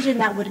 but a vision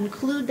that would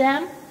include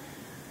them.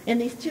 In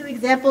these two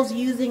examples,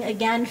 using,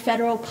 again,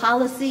 federal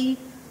policy,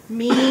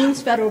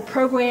 means, federal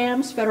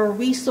programs, federal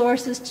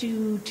resources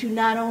to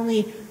not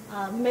only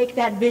make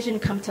that vision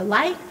come to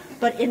light,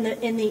 but in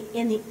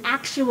the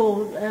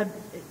actual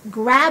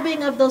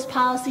grabbing of those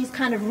policies,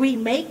 kind of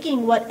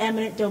remaking what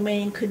eminent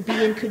domain could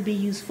be and could be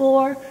used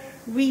for,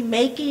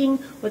 remaking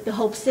what the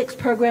Hope 6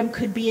 program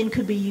could be and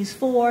could be used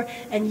for,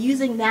 and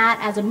using that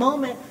as a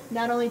moment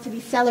not only to be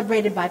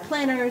celebrated by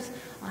planners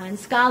and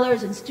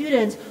scholars and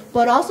students,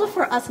 but also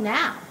for us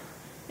now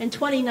in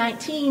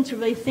 2019 to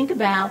really think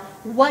about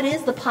what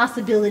is the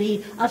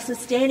possibility of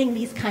sustaining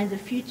these kinds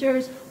of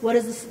futures, what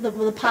is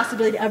the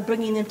possibility of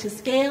bringing them to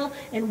scale,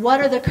 and what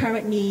are the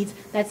current needs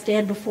that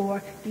stand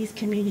before these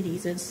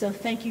communities. And so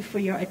thank you for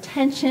your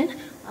attention,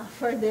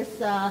 for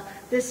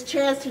this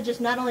chance to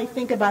just not only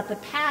think about the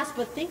past,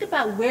 but think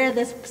about where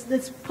this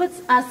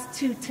puts us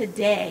to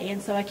today.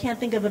 And so I can't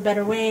think of a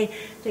better way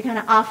to kind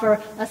of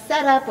offer a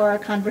setup or a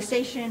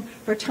conversation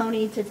for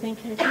Tony to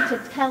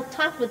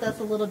talk with us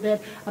a little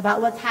bit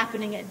about what's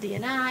happening at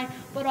D&I,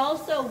 but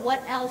also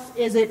what else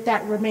is it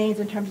that remains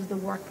in terms of the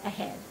work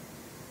ahead.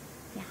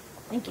 Yeah,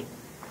 thank you.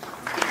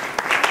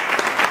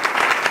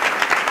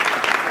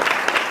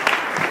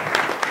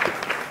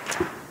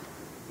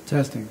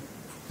 Testing.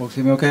 Folks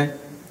hear me okay?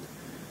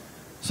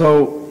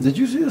 So, did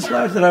you see the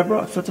slides that I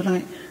brought for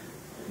tonight?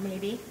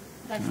 Maybe.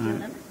 Let's do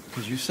them.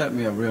 Because you set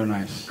me up real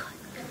nice.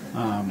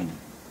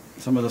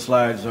 Some of the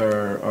slides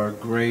are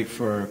great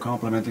for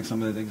complementing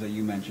some of the things that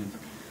you mentioned.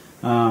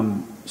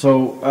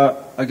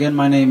 Again,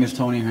 my name is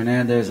Tony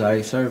Hernandez.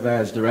 I serve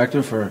as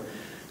director for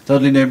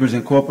Dudley Neighbors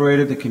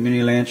Incorporated, the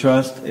Community Land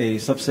Trust, a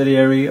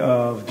subsidiary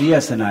of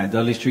DSNI,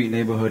 Dudley Street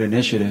Neighborhood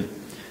Initiative.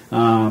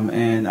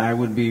 And I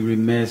would be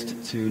remiss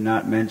to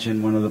not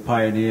mention one of the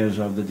pioneers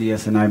of the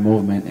DSNI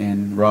movement,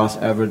 and Ross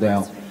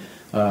Everdale,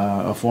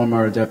 a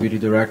former deputy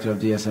director of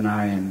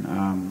DSNI,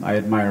 and I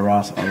admire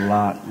Ross a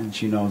lot, and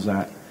she knows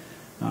that.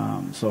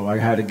 So I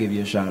had to give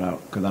you a shout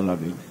out because I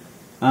love you.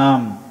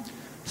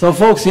 So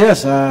folks,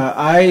 yes,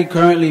 I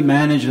currently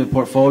manage the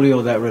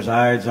portfolio that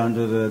resides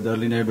under the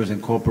Dudley Neighbors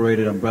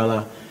Incorporated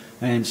umbrella,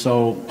 and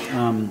so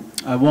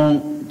I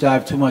won't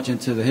dive too much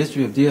into the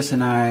history of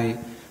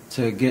DSNI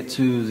to get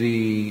to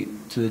the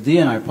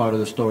DNI part of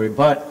the story,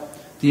 but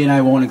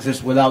DNI won't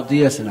exist without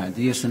DSNI.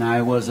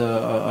 DSNI was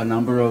a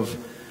number of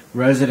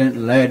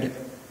resident-led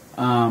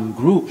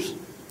groups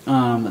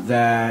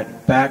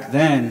that back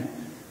then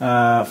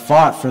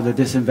fought for the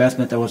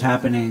disinvestment that was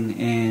happening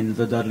in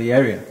the Dudley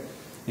area.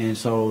 And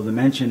so the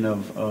mention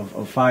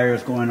of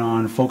fires going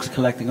on, folks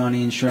collecting on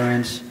the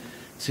insurance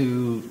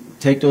to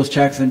take those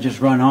checks and just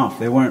run off.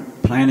 They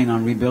weren't planning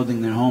on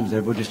rebuilding their homes.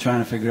 They were just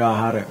trying to figure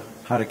out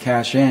how to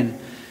cash in.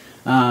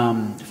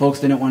 Folks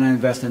didn't want to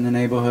invest in the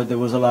neighborhood. There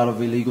was a lot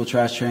of illegal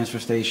trash transfer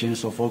stations,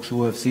 so folks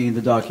who have seen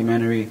the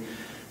documentary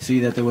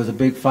see that there was a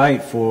big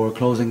fight for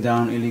closing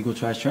down illegal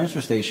trash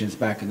transfer stations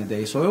back in the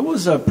day. So it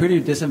was a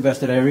pretty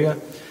disinvested area,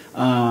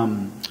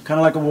 kind of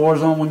like a war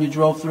zone when you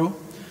drove through.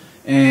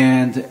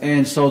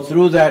 And so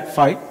through that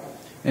fight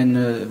and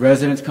the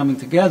residents coming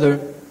together,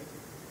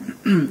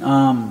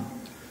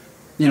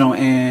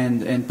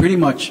 and pretty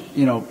much,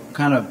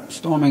 kind of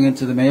storming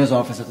into the mayor's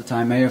office at the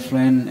time. Mayor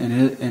Flynn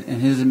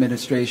and his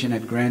administration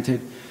had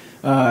granted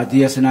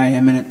DSNI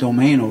eminent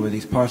domain over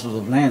these parcels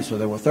of land. So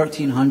there were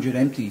 1,300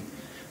 empty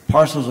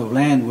parcels of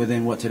land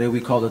within what today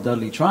we call the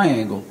Dudley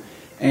Triangle.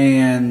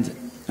 And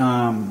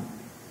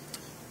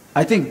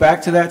I think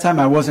back to that time,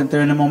 I wasn't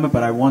there in the moment,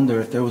 but I wonder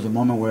if there was a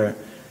moment where,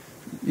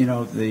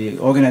 the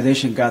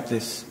organization got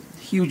this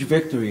huge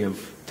victory of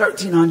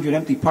 1,300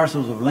 empty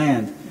parcels of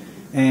land.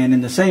 And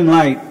in the same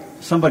light,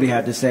 somebody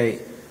had to say,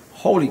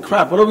 holy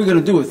crap, what are we going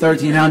to do with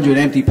 1,300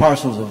 empty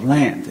parcels of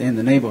land in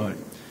the neighborhood?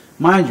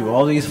 Mind you,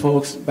 all these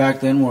folks back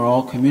then were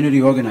all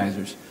community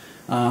organizers.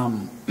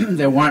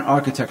 There weren't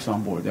architects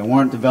on board. There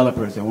weren't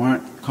developers. There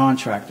weren't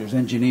contractors,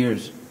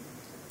 engineers,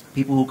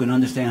 people who can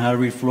understand how to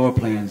read floor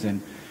plans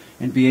and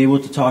be able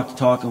to talk the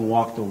talk and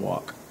walk the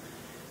walk.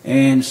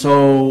 And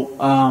so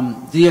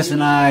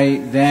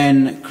DSNI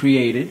then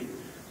created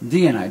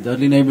DNI,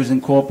 Dudley Neighbors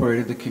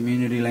Incorporated, the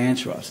Community Land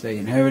Trust. They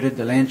inherited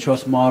the land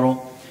trust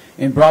model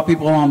and brought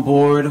people on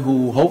board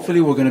who hopefully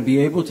were going to be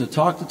able to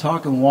talk the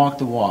talk and walk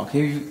the walk.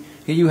 Here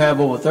you have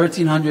over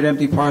 1,300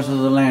 empty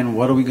parcels of land.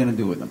 What are we going to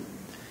do with them?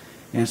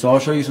 And so I'll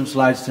show you some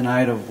slides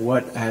tonight of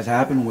what has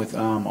happened with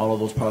all of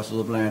those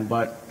parcels of land.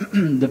 But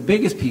the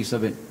biggest piece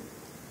of it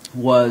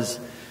was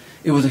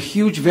a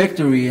huge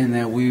victory in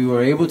that we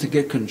were able to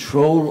get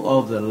control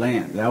of the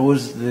land. That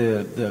was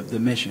the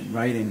mission,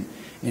 right?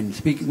 And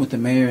speaking with the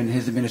mayor and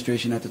his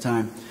administration at the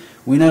time,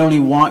 we not only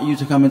want you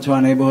to come into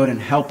our neighborhood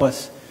and help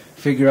us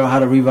figure out how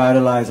to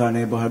revitalize our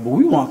neighborhood, but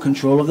we want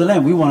control of the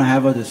land. We want to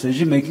have a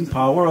decision-making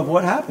power of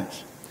what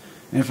happens.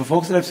 And for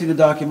folks that have seen the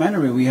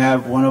documentary, we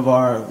have one of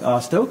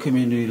our still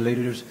community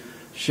leaders,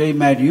 Shay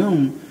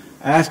Madyun,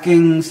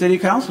 asking city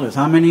councilors,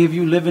 how many of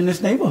you live in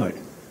this neighborhood?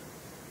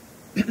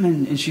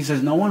 And she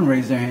says no one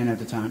raised their hand at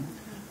the time.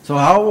 So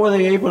how were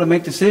they able to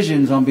make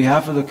decisions on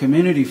behalf of the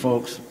community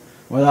folks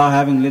without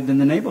having lived in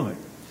the neighborhood?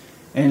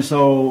 And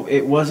so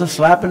it was a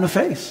slap in the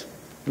face.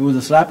 It was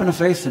a slap in the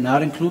face to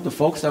not include the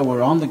folks that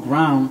were on the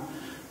ground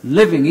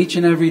living each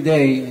and every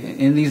day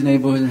in these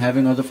neighborhoods and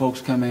having other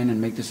folks come in and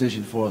make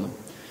decisions for them.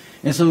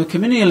 And so the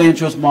community land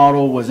trust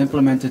model was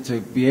implemented to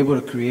be able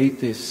to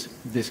create this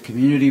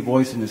community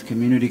voice and this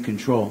community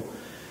control.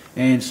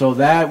 And so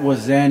that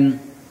was then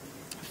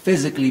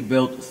physically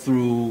built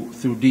through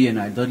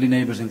DNI, Dudley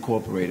Neighbors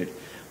Incorporated.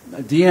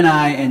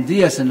 DNI and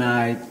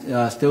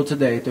DSNI, still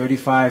today,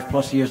 35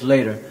 plus years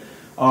later,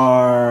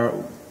 are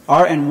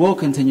and will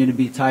continue to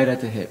be tied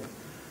at the hip.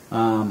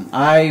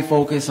 I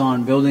focus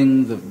on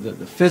building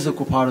the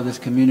physical part of this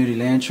community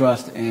land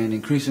trust and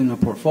increasing the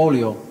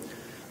portfolio.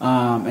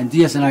 And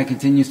DSNI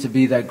continues to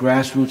be that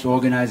grassroots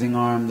organizing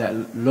arm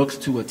that looks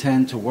to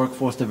attend to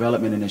workforce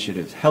development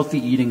initiatives, healthy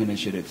eating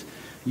initiatives,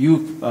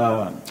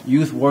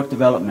 youth work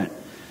development.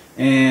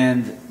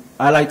 And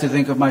I like to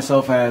think of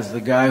myself as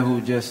the guy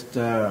who just,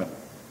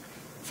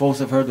 folks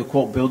have heard the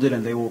quote, build it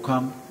and they will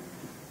come.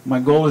 My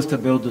goal is to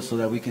build it so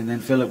that we can then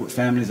fill it with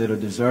families that are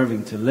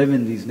deserving to live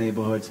in these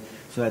neighborhoods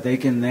so that they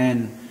can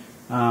then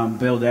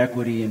build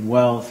equity and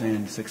wealth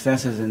and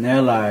successes in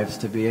their lives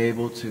to be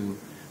able to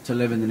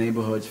live in the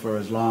neighborhoods for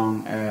as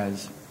long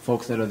as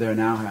folks that are there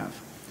now have.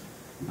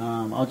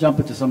 I'll jump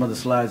into some of the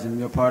slides, and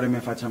you'll pardon me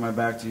if I turn my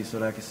back to you so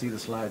that I can see the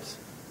slides.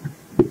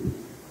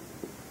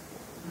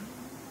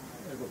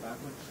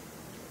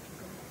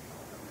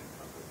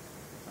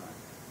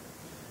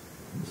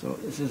 So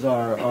this is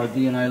our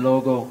DNI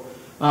logo.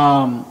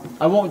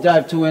 I won't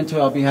dive too into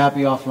it. I'll be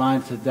happy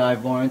offline to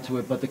dive more into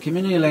it. But the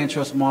community land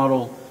trust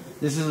model,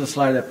 this is a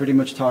slide that pretty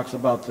much talks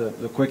about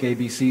the quick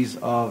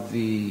ABCs of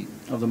the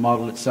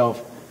model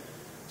itself.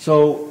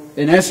 So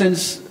in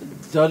essence,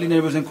 Dudley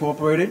Neighbors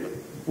Incorporated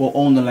will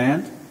own the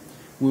land.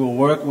 We will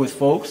work with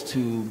folks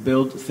to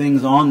build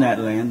things on that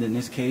land. In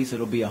this case,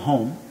 it'll be a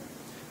home.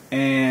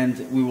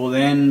 And we will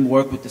then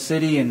work with the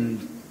city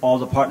and all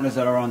the partners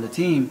that are on the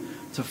team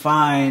to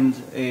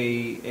find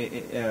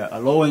a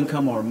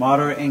low-income or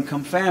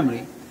moderate-income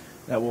family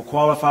that will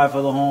qualify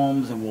for the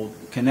homes, and we'll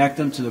connect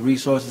them to the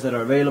resources that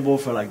are available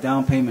for like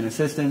down payment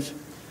assistance.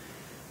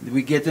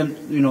 We get them,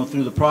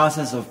 through the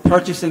process of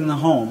purchasing the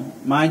home.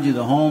 Mind you,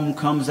 the home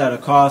comes at a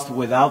cost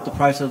without the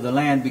price of the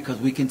land because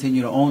we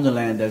continue to own the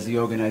land as the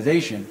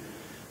organization.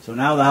 So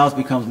now the house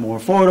becomes more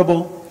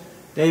affordable.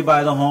 They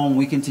buy the home.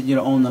 We continue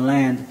to own the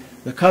land.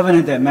 The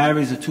covenant that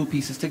marries the two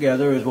pieces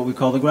together is what we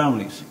call the ground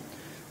lease.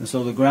 And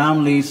so the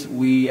ground lease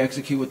we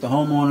execute with the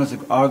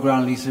homeowners. Our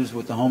ground leases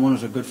with the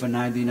homeowners are good for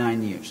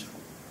 99 years.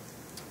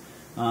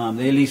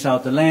 They lease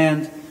out the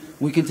land.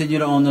 We continue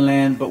to own the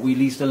land, but we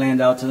lease the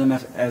land out to them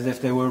as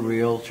if they were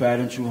real, tried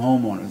and true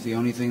homeowners. The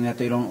only thing that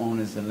they don't own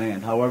is the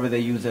land. However, they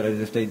use it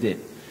as if they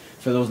did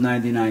for those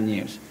 99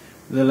 years.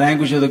 The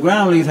language of the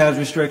ground lease has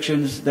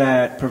restrictions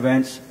that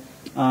prevents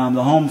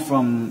the home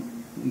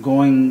from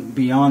going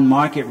beyond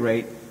market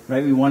rate.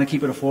 Right? We want to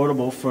keep it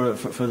affordable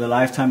for the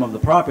lifetime of the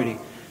property.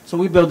 So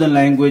we build in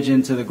language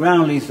into the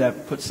ground lease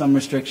that puts some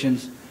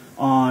restrictions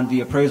on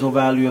the appraisal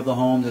value of the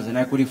home. There's an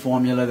equity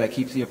formula that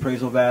keeps the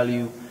appraisal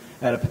value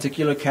at a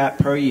particular cap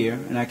per year,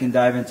 and I can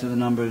dive into the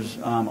numbers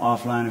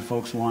offline if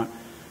folks want.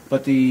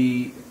 But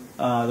the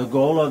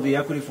goal of the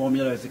equity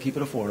formula is to keep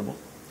it affordable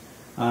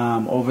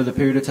over the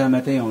period of time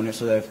that they own it,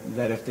 so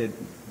that if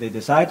they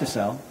decide to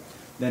sell,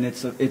 then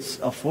it's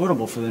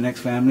affordable for the next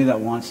family that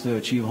wants to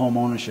achieve home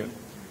ownership.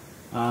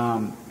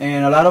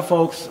 And a lot of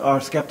folks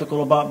are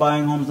skeptical about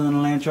buying homes in the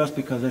land trust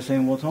because they're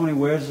saying, well, Tony,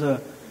 where's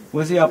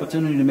the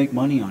opportunity to make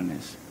money on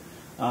this?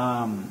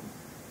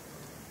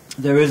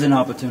 There is an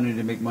opportunity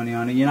to make money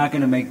on it. You're not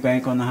going to make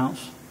bank on the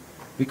house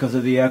because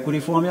of the equity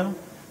formula,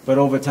 but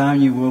over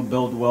time you will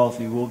build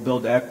wealth, you will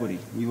build equity,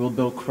 you will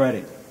build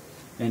credit,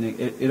 and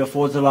it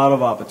affords a lot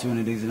of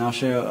opportunities, and I'll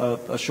share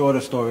a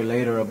shorter story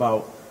later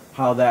about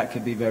how that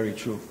could be very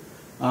true.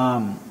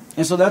 And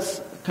so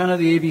that's kind of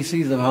the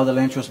ABCs of how the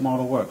land trust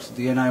model works.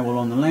 DNI will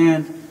own the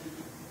land,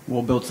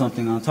 we'll build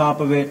something on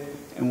top of it,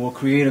 and we'll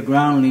create a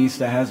ground lease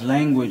that has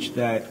language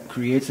that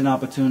creates an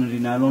opportunity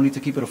not only to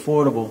keep it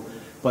affordable,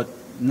 but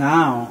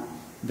now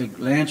the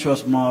land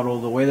trust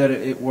model, the way that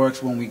it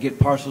works when we get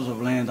parcels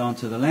of land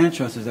onto the land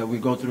trust is that we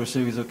go through a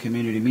series of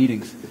community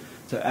meetings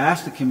to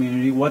ask the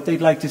community what they'd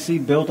like to see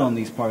built on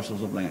these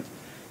parcels of land.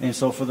 And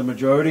so for the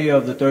majority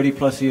of the 30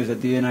 plus years that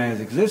DNI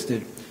has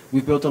existed,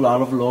 we've built a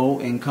lot of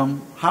low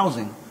income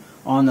housing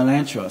on the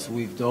land trust.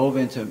 We've dove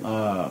into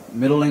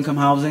middle income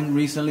housing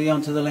recently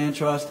onto the land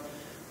trust.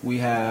 We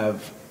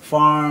have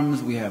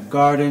farms, we have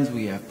gardens,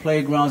 we have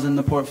playgrounds in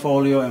the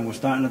portfolio, and we're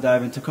starting to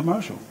dive into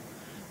commercial.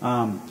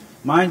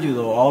 Mind you,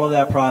 though, all of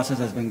that process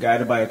has been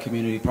guided by a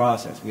community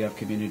process. We have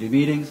community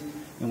meetings,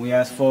 and we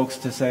ask folks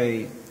to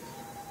say,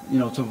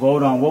 to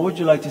vote on what would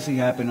you like to see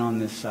happen on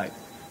this site.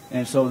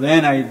 And so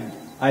then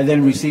I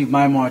then receive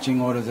my marching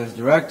orders as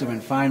director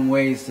and find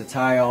ways to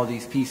tie all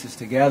these pieces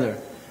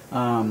together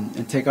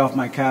and take off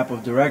my cap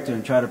of director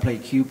and try to play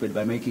Cupid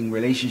by making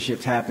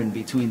relationships happen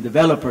between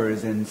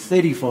developers and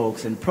city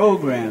folks and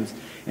programs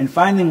and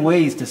finding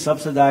ways to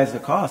subsidize the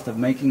cost of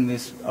making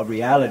this a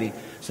reality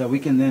so we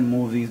can then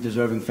move these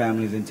deserving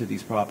families into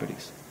these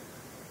properties.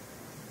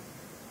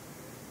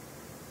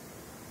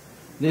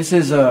 This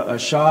is a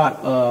shot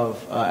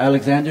of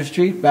Alexander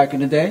Street back in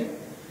the day.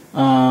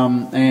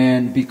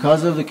 And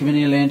because of the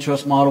community land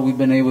trust model, we've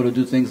been able to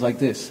do things like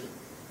this.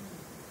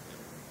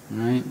 All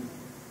right?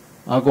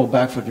 I'll go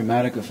back for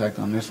dramatic effect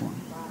on this one.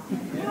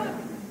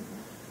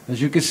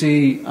 As you can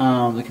see,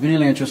 the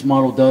community land trust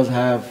model does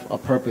have a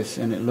purpose,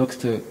 and it looks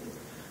to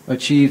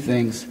achieve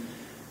things.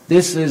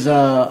 This is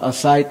a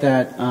site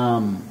that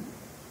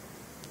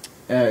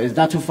is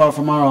not too far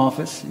from our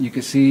office. You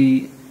can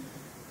see,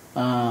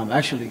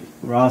 actually,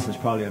 Ross is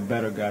probably a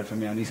better guide for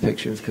me on these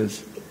pictures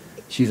because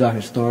she's our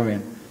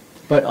historian.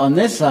 But on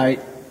this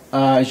site,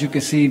 as you can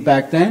see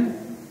back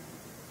then,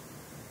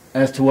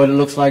 as to what it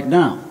looks like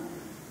now.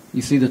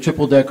 You see the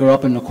triple-decker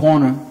up in the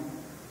corner.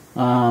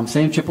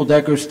 Same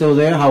triple-decker is still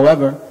there.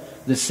 However,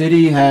 the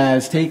city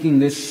has taken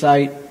this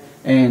site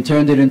and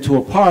turned it into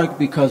a park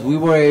because we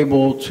were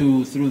able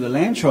to, through the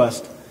land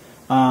trust,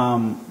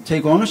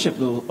 take ownership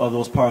of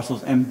those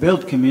parcels and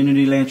build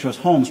community land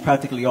trust homes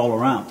practically all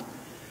around.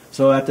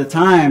 So at the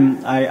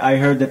time, I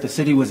heard that the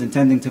city was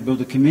intending to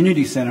build a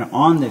community center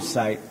on this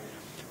site,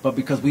 but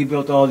because we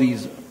built all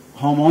these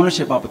home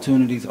ownership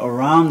opportunities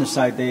around the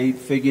site, they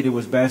figured it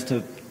was best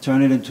to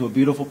turn it into a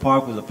beautiful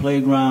park with a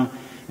playground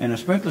and a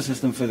sprinkler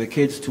system for the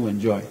kids to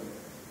enjoy.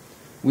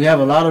 We have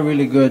a lot of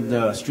really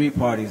good street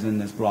parties in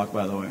this block,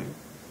 by the way.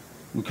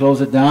 We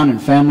close it down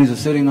and families are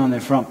sitting on their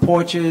front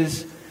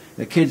porches,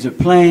 the kids are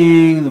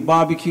playing, the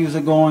barbecues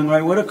are going,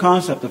 right? What a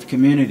concept of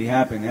community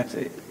happening.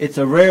 It's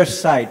a rare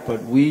sight,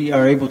 but we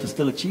are able to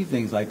still achieve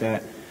things like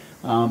that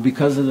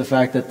because of the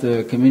fact that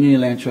the community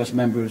land trust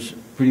members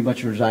pretty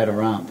much reside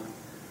around.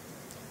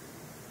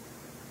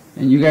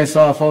 And you guys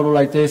saw a photo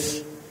like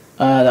this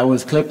that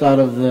was clipped out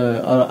of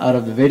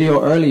the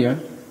video earlier.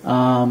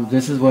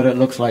 This is what it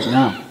looks like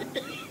now.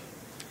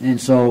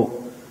 And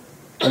so,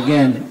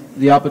 again,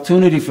 the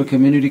opportunity for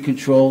community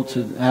control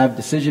to have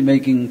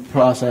decision-making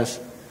process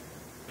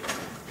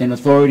and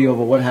authority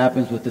over what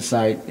happens with the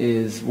site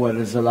is what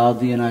has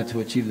allowed DNI to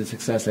achieve the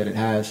success that it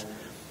has.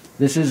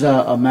 This is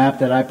a map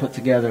that I put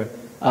together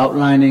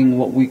outlining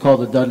what we call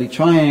the Dudley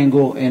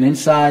Triangle, and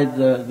inside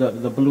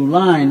the blue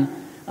line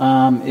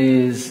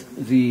is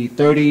the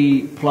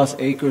 30-plus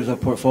acres of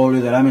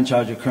portfolio that I'm in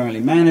charge of currently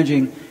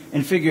managing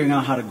and figuring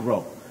out how to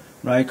grow,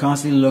 right?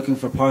 Constantly looking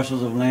for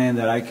parcels of land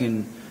that I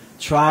can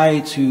try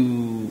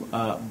to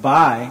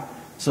buy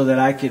so that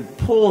I could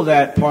pull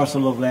that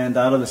parcel of land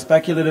out of the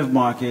speculative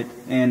market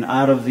and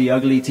out of the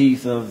ugly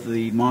teeth of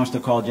the monster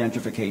called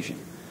gentrification.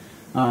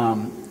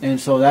 And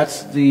so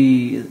that's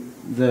the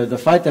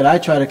fight that I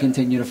try to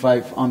continue to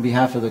fight on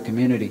behalf of the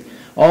community.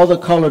 All the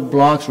colored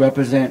blocks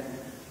represent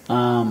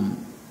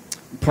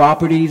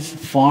properties,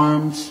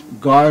 farms,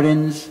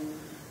 gardens,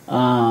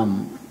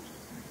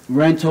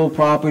 rental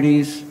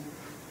properties.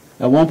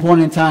 At one point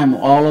in time,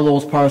 all of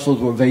those parcels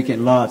were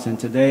vacant lots, and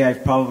today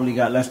I've probably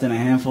got less than a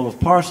handful of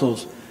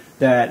parcels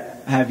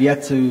that have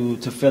yet to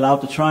fill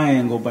out the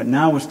triangle, but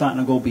now we're starting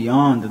to go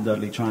beyond the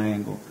Dudley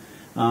Triangle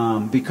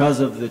because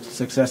of the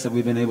success that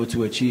we've been able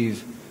to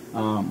achieve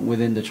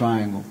within the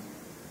triangle.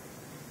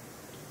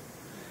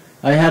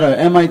 I had an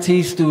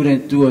MIT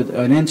student do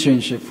an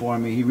internship for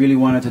me. He really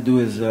wanted to do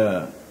his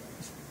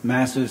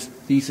master's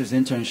thesis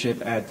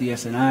internship at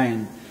DSNI,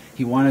 and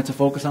he wanted to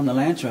focus on the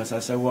land trust. I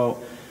said, well,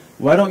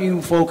 why don't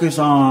you focus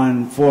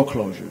on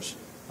foreclosures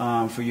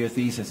for your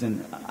thesis?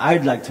 And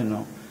I'd like to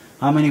know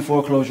how many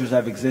foreclosures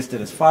have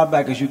existed as far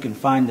back as you can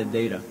find the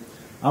data.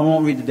 I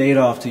won't read the data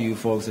off to you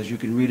folks, as you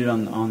can read it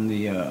on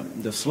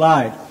the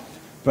slide,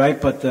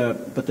 right? But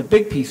the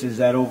big piece is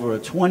that over a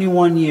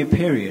 21-year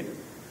period,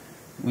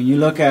 when you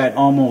look at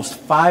almost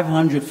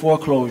 500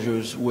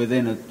 foreclosures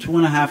within a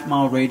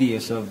 2.5-mile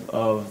radius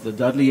of the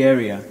Dudley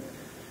area,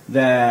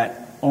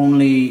 that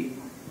only,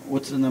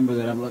 what's the number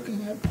that I'm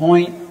looking at?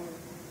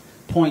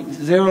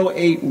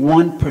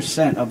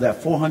 0.081% of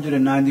that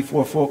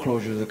 494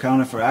 foreclosures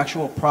accounted for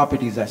actual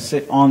properties that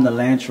sit on the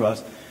land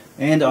trust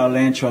and our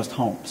land trust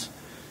homes.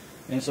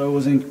 And so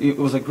it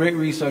was a great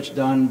research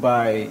done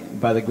by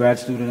the grad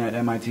student at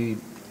MIT,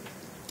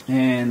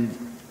 and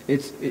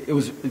it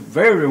was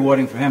very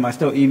rewarding for him. I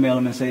still email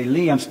him and say,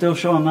 Lee, I'm still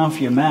showing off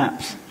your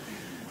maps.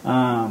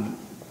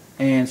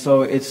 And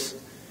so it's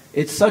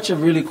such a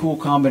really cool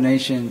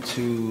combination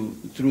through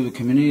the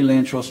community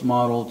land trust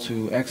model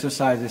to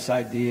exercise this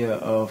idea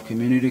of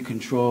community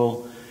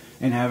control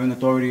and having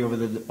authority over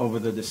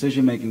the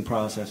decision-making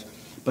process,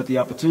 but the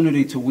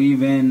opportunity to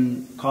weave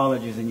in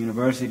colleges and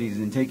universities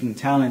and taking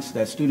talents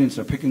that students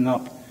are picking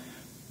up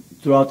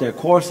throughout their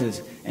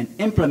courses and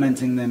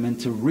implementing them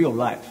into real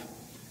life.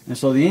 And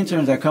so the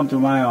interns that come through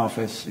my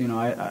office, you know,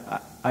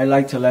 I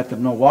like to let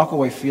them know, walk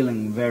away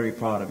feeling very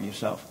proud of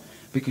yourself,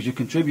 because you're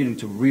contributing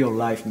to real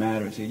life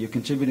matters. You're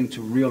contributing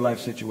to real life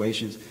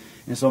situations.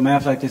 And so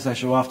maps like this, I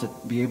show off to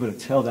be able to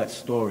tell that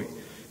story,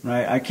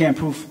 right? I can't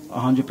prove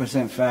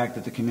 100% fact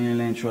that the community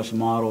land trust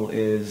model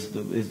is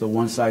the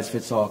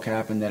one-size-fits-all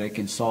cap and that it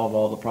can solve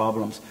all the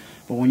problems.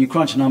 But when you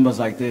crunch numbers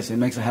like this, it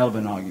makes a hell of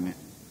an argument.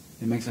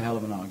 It makes a hell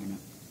of an argument.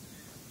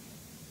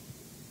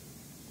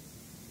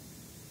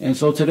 And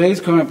so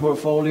today's current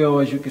portfolio,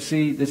 as you can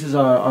see, this is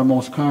our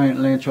most current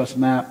land trust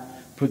map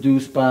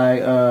produced by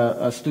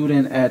a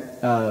student at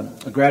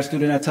a grad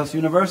student at Tufts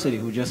University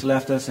who just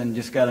left us and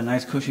just got a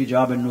nice cushy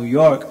job in New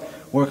York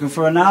working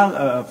for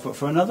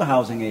another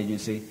housing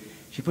agency.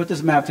 She put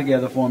this map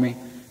together for me,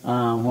 who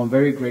I'm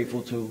very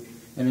grateful to.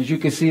 And as you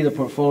can see, the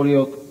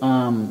portfolio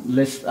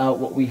lists out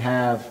what we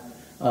have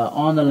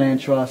on the land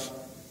trust.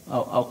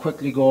 I'll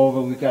quickly go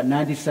over. We've got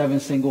 97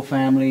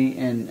 single-family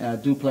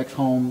and duplex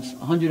homes,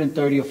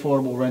 130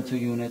 affordable rental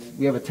units.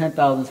 We have a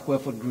 10,000 square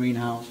foot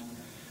greenhouse.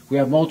 We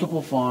have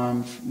multiple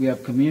farms. We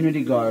have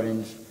community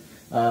gardens.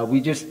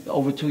 We just,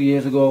 over 2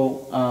 years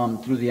ago,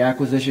 through the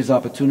Acquisitions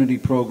Opportunity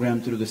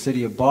Program through the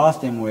City of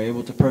Boston, were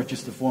able to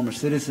purchase the former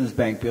Citizens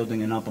Bank building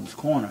in Upham's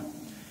Corner.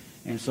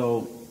 And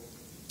so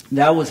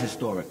that was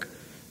historic,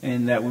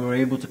 in that we were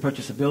able to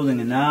purchase a building,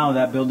 and now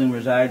that building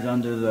resides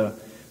under the,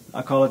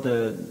 I call it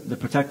the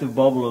protective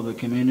bubble of the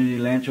community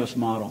land trust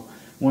model.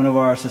 One of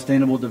our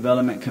Sustainable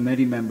Development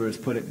Committee members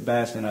put it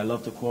best, and I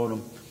love to quote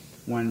him.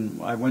 When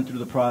I went through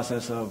the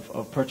process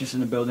of purchasing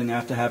the building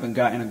after having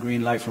gotten a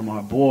green light from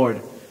our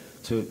board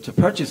to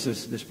purchase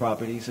this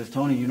property, he says,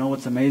 Tony, you know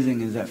what's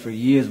amazing is that for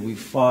years we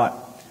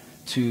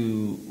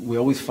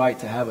always fight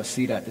to have a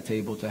seat at the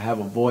table, to have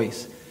a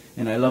voice.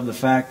 And I love the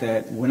fact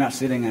that we're not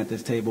sitting at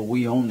this table,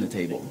 we own the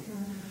table,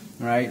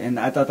 right? And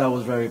I thought that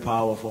was very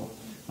powerful.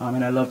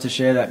 And I love to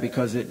share that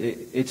because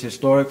it's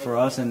historic for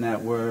us in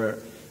that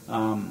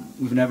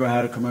we've never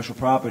had a commercial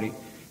property.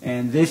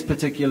 And this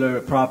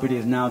particular property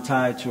is now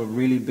tied to a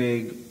really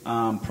big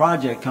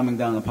project coming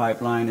down the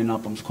pipeline in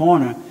Upham's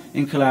Corner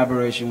in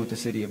collaboration with the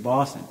City of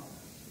Boston.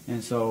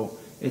 And so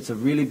it's a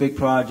really big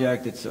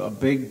project. It's a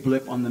big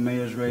blip on the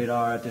mayor's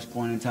radar at this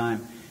point in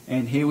time.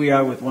 And here we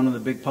are with one of the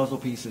big puzzle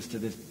pieces to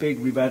this big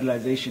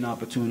revitalization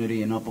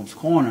opportunity in Upham's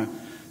Corner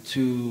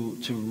to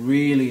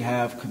really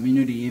have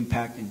community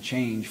impact and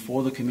change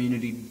for the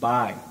community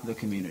by the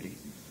community.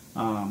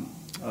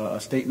 A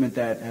statement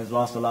that has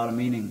lost a lot of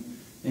meaning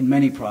in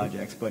many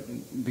projects, but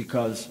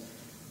because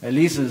at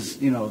least as,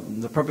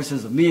 the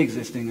purposes of me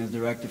existing as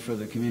director for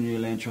the Community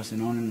Land Trust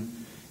and owning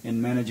and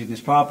managing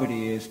this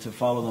property is to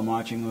follow the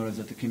marching orders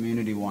that the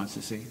community wants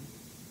to see.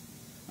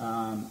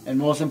 And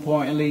most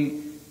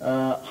importantly,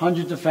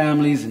 hundreds of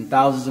families and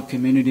thousands of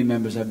community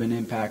members have been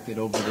impacted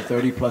over the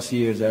 30 plus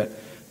years that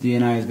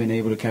DNI has been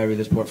able to carry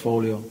this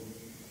portfolio.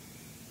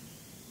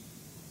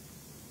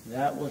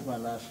 That was my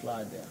last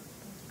slide there.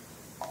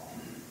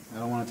 I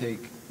don't want to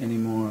take any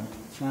more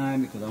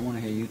time because I want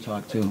to hear you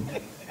talk too.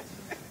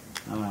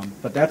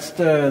 But that's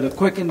the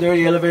quick and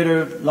dirty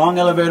long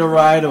elevator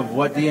ride of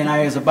what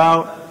DNI is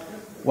about,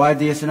 why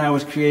DSNI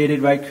was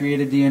created,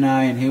 created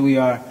DNI, and here we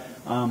are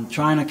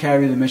trying to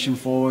carry the mission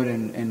forward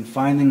and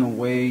finding a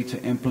way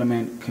to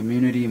implement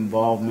community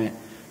involvement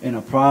in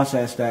a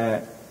process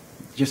that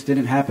just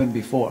didn't happen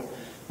before.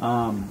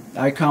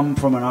 I come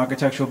from an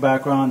architectural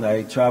background.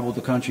 I traveled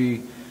the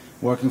country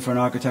working for an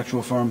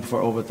architectural firm for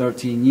over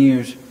 13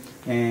 years.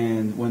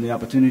 And when the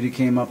opportunity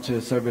came up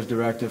to serve as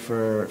director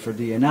for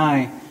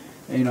DNI,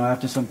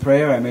 after some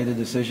prayer, I made the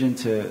decision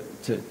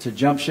to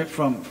jump ship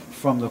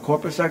from the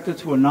corporate sector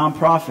to a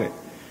nonprofit.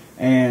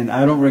 And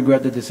I don't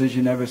regret the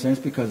decision ever since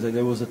because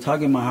there was a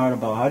tug in my heart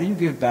about how do you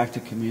give back to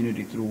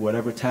community through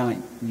whatever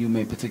talent you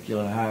may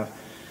particularly have.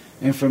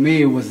 And for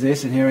me, it was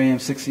this, and here I am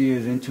 6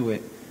 years into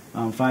it,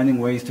 finding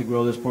ways to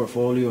grow this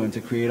portfolio and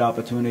to create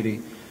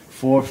opportunity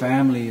for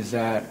families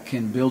that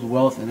can build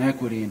wealth and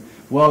equity. And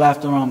well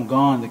after I'm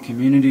gone, the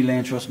community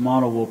land trust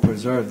model will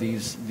preserve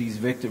these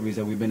victories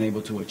that we've been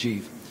able to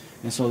achieve.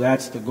 And so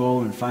that's the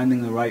goal, in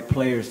finding the right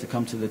players to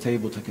come to the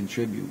table to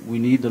contribute. We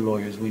need the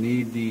lawyers, we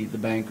need the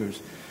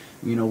bankers,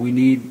 we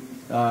need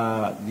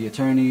the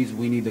attorneys,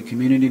 we need the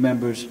community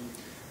members.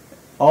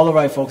 All the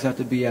right folks have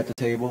to be at the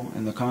table,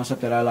 and the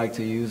concept that I like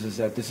to use is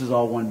that this is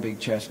all one big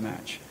chess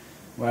match.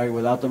 Right?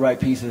 Without the right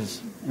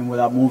pieces and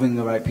without moving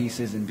the right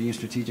pieces and being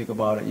strategic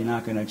about it, you're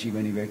not going to achieve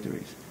any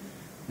victories.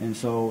 And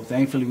so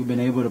thankfully we've been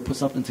able to put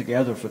something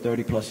together for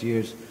 30 plus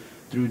years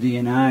through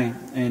DNI,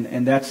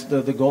 and that's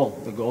the goal.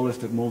 The goal is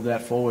to move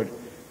that forward,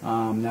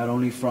 not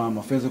only from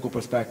a physical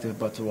perspective,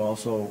 but to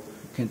also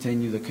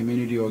continue the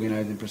community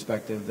organizing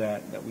perspective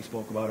that we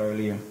spoke about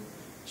earlier.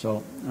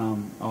 So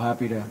I'm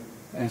happy to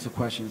answer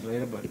questions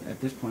later, but at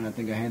this point I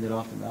think I hand it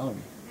off to Valerie.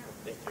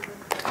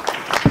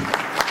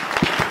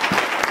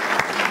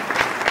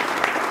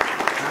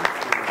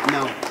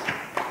 No.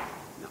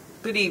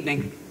 Good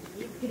evening.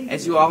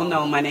 As you all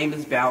know, my name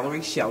is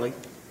Valerie Shelley.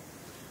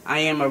 I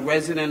am a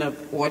resident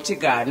of Orchard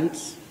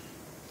Gardens.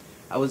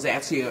 I was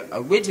actually an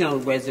original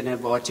resident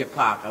of Orchard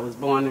Park. I was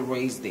born and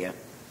raised there,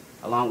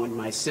 along with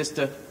my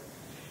sister.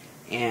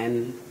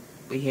 And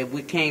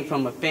we came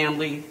from a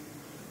family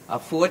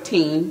of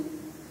 14,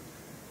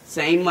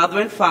 same mother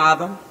and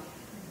father,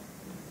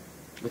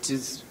 which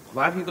is a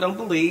lot of people don't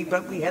believe,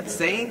 but we had the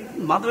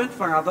same mother and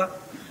father.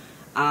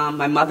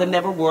 My mother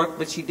never worked,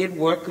 but she did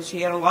work because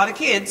she had a lot of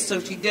kids, so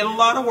she did a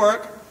lot of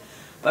work.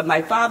 But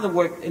my father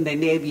worked in the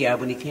Navy Yard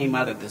when he came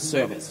out of the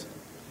service.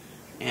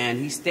 And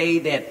he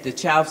stayed at the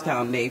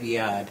Charlestown Navy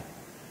Yard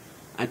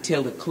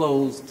until it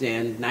closed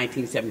in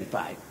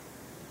 1975.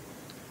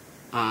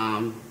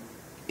 And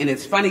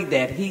it's funny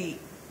that he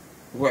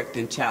worked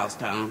in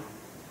Charlestown,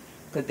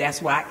 because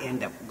that's where I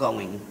ended up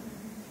going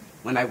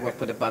when I worked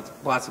for the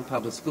Boston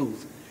Public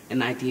Schools in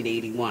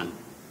 1981.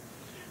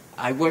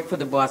 I worked for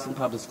the Boston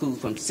Public Schools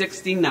from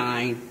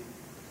 1969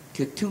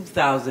 to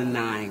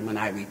 2009 when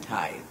I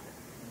retired.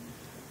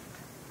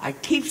 I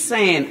keep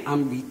saying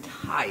I'm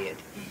retired,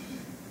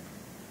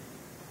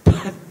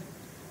 but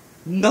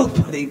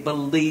nobody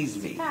believes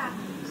me.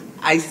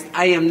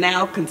 I am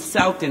now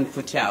consultant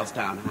for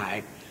Charlestown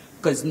High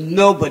because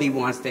nobody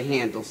wants to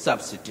handle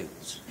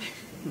substitutes.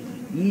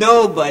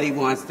 Nobody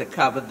wants to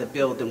cover the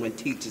building when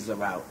teachers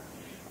are out.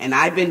 And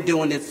I've been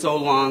doing it so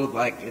long,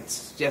 like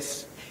it's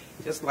just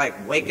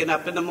like waking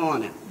up in the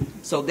morning.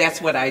 So that's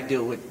what I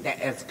do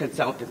as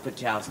consultant for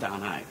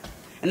Charlestown High.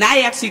 And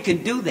I actually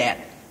can do that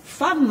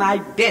from my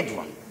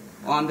bedroom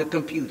on the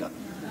computer.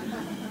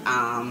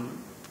 I'm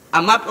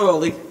up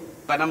early,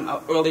 but I'm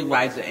an early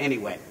riser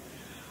anyway.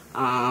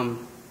 And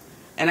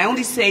I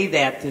only say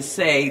that to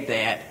say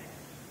that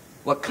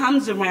what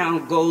comes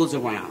around goes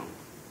around.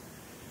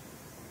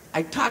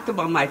 I talked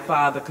about my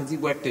father because he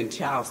worked in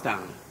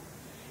Charlestown.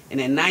 And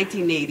in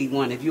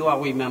 1981, if you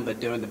all remember,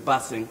 during the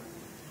busing,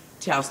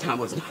 Charlestown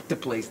was not the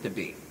place to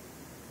be.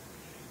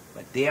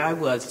 But there I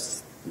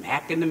was,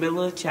 smack in the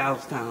middle of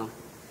Charlestown,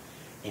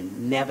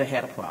 and never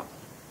had a problem.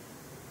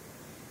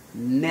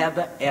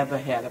 Never, ever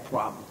had a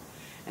problem.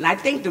 And I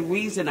think the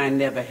reason I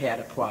never had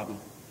a problem,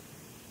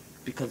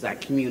 because I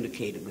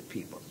communicated with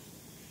people.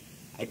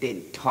 I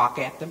didn't talk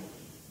at them.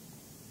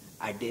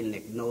 I didn't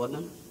ignore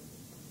them.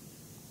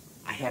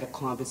 I had a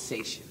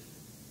conversation.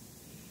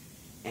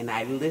 And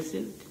I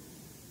listened,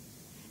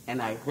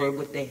 and I heard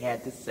what they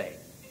had to say.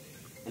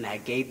 And I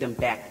gave them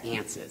back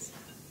answers.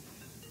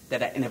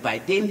 And if I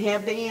didn't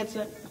have the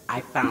answer,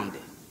 I found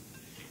it.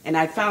 And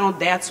I found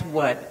that's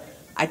what,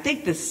 I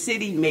think the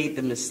city made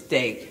the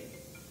mistake,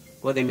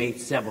 well, they made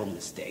several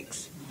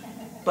mistakes.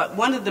 But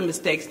one of the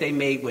mistakes they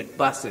made with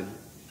busing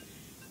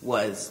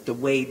was the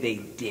way they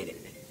did it.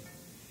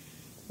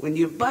 When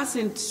you're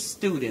busing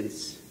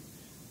students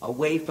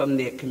away from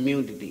their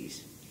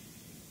communities,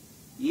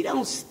 you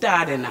don't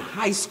start in a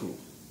high school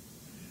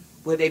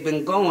where they've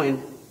been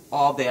going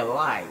all their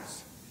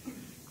lives.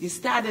 You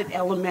start at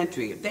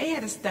elementary. If they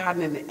had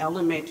started in the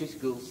elementary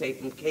school, say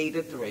from K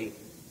to 3,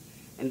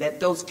 and let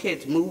those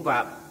kids move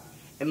up,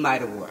 it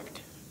might have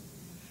worked.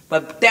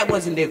 But that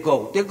wasn't their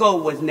goal. Their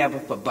goal was never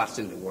for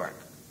Boston to work.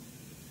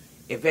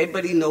 If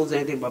anybody knows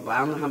anything about, I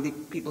don't know how many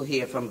people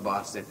here from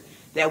Boston,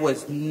 that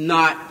was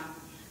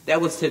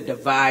to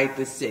divide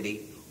the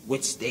city,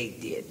 which they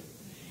did.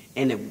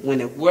 And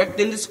when it worked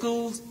in the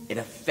schools, it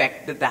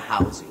affected the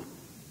housing.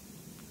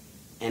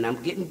 And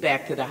I'm getting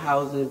back to the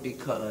housing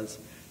because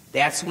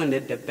that's when the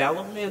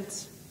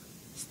developments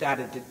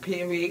started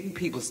deteriorating.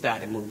 People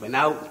started moving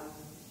out.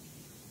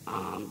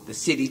 The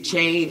city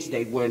changed.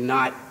 They were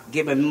not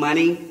given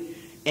money.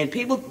 And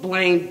people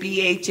blamed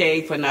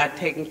BHA for not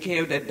taking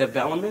care of the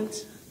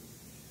developments.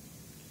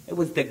 It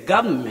was the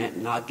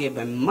government not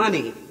giving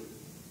money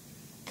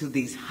to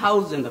these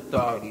housing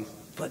authorities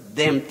for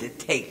them to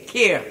take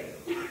care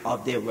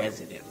of their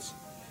residents.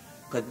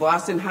 Because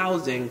Boston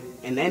Housing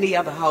and any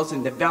other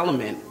housing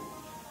development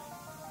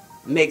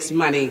makes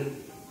money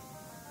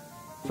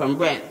from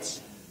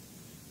rents.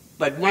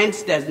 But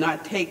rents does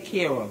not take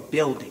care of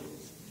buildings.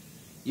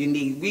 You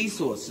need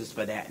resources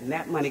for that, and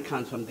that money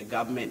comes from the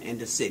government and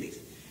the cities,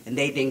 and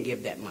they didn't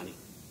give that money.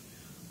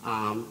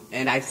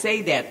 And I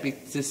say that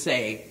to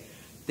say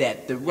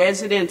that the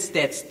residents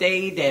that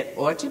stayed at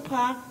Orchard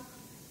Park,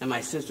 and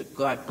my sister,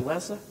 God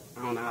bless her,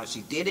 I don't know how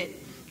she did it.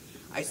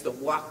 I used to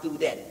walk through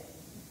that,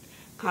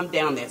 come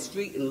down that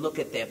street and look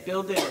at that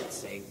building and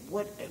say,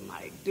 what am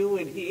I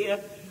doing here?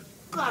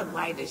 God,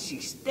 why does she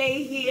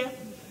stay here?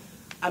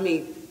 I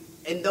mean,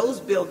 in those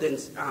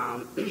buildings,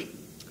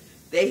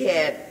 they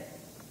had,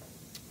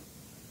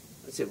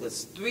 it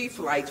was 3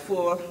 flights,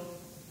 four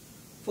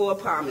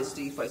apartments,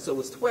 3 flights, so it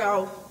was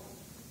 12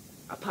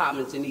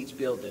 apartments in each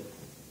building.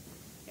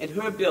 In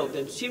her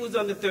building, she was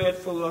on the 3rd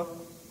floor.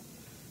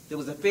 There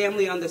was a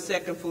family on the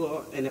 2nd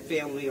floor and a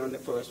family on the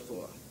 1st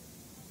floor.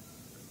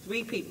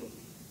 3 people,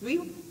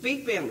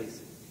 three families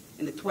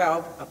in the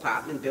 12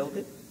 apartment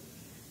building.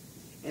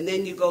 And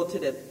then you go to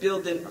the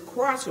building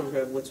across from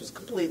her, which was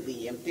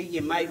completely empty.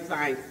 You might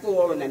find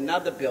 4 in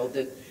another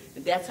building,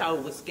 and that's how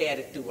it was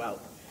scattered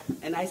throughout.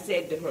 And I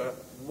said to her,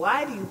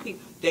 why do you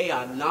people, they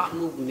are not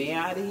moving me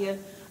out of here.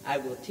 I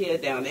will tear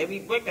down every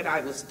brick and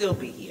I will still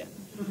be here.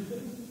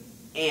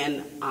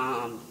 And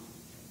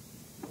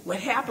what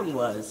happened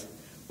was,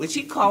 when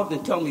she called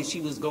and told me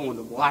she was going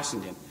to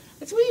Washington,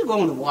 I said, what are you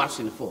going to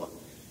Washington for?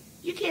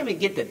 You can't even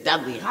get to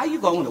Dudley. How are you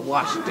going to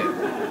Washington?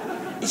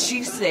 And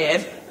she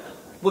said,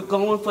 we're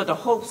going for the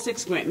Hope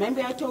 6 grant.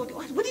 Maybe I told you,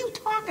 what are you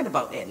talking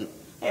about, Ed?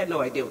 I had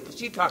no idea, because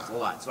she talks a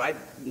lot, so I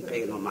didn't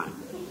pay no mind.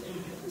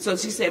 So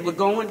she said, we're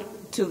going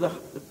to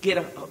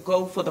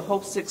go for the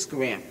Hope 6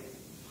 grant.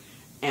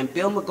 And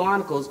Bill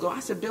McGonagall's going. I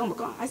said, Bill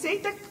McGonagall? I said,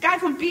 ain't that guy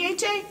from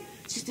BHA?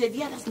 She said,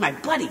 yeah, that's my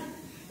buddy.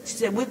 She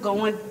said,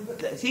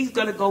 he's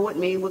going to go with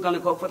me, and we're going to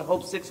go for the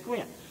whole 6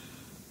 grand.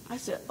 I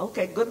said,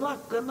 okay, good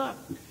luck, good luck.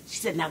 She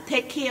said, now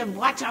take care and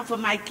watch out for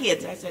my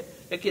kids. I said,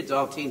 the kids are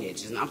all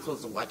teenagers, and I'm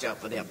supposed to watch out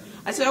for them.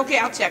 I said, okay,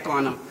 I'll check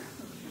on them.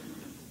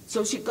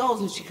 So she goes,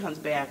 and she comes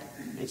back,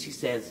 and she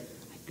says,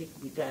 I think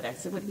we got it. I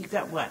said, you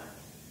got what?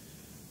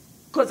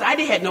 Because I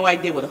had no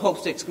idea what a whole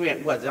 6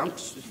 grand was.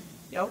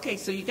 Okay,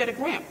 so you got a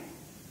grant.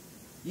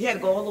 You had to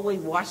go all the way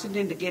to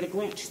Washington to get a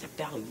grant. She said,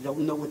 Valerie, you don't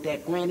know what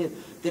that grant is.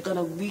 They're going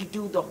to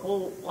redo the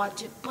whole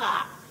Orchard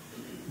Park.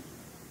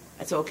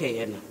 I said, okay,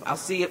 Edna, I'll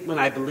see it when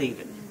I believe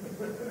it.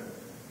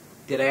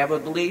 Did I ever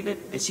believe it?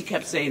 And she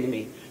kept saying to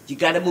me, you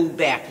got to move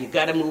back, you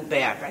got to move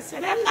back. I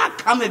said, I'm not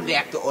coming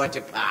back to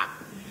Orchard Park.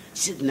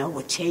 She said, no,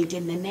 we're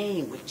changing the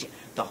name.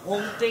 The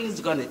whole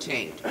thing's going to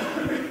change.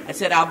 I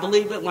said, I'll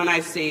believe it when I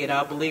see it.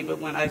 I'll believe it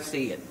when I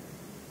see it.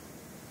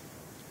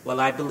 Well,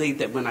 I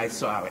believed it when I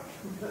saw it.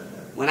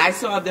 When I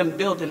saw them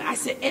building, I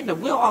said, Edna,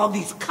 where all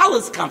these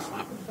colors come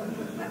from?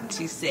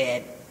 She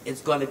said,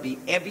 it's going to be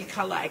every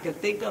color I can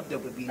think of. There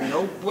would be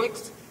no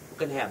bricks. We're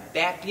going to have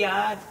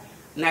backyards.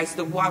 Nice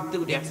to walk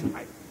through there. I said,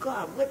 my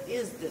God, what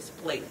is this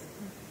place?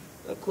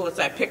 Of course,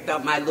 I picked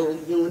up my little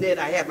unit.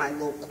 I had my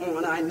little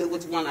corner. I knew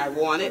which one I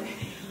wanted.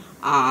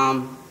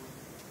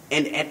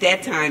 And at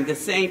that time, the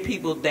same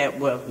people that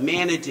were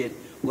managing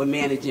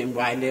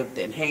where I lived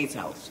in Haynes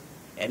House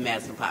at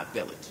Madison Park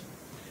Village.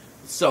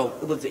 So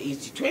it was an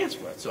easy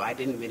transfer. So I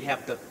didn't even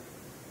have to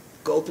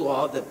go through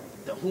all the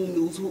who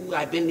knows who.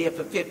 I've been there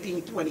for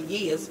 15, 20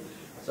 years.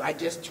 So I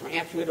just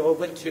transferred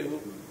over to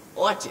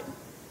Orchard.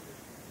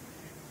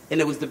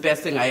 And it was the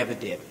best thing I ever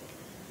did.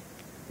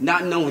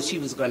 Not knowing she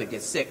was going to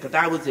get sick, because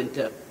I was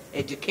into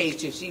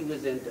education, she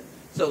was into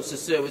social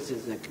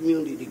services and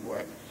community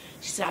work.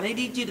 She said, I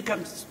need you to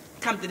come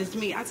to this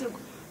meeting. I said,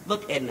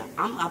 look, Edna,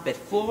 I'm up at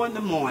 4 in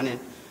the morning.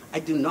 I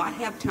do not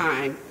have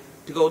time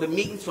to go to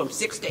meetings from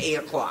 6 to 8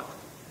 o'clock.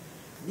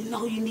 You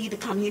know, you need to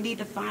come. You need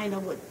to find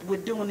out what we're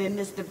doing in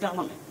this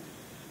development.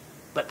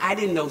 But I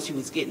didn't know she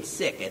was getting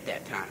sick at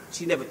that time.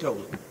 She never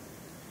told me.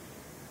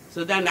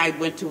 So then I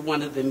went to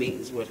one of the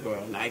meetings with her,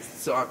 and I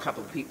saw a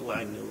couple of people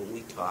I knew, and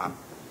we talked.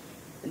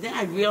 And then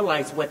I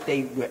realized what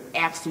they were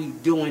actually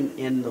doing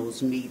in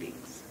those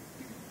meetings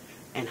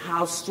and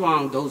how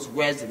strong those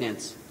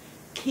residents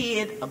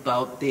cared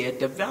about their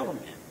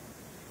development.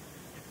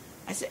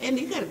 I said, and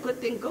you got a good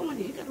thing going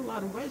here. You got a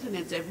lot of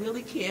residents that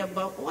really care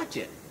about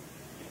Orchard.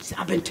 She said,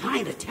 I've been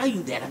trying to tell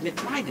you that. I've been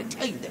trying to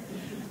tell you that.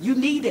 You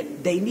need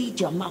it. They need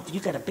your mouth.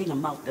 You got a bigger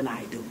mouth than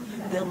I do.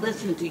 They'll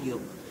listen to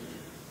you.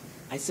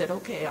 I said,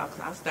 okay,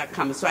 I'll start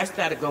coming. So I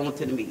started going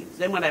to the meetings.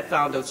 Then when I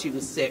found out she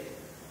was sick,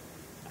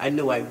 I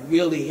knew I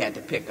really had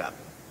to pick up.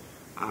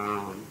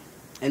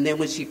 And then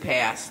when she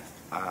passed,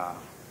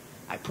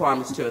 I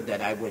promised her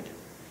that I would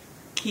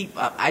keep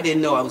up. I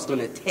didn't know I was going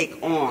to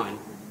take on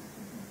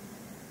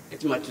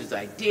as much as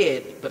I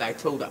did, but I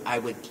told her I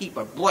would keep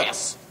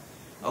abreast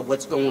of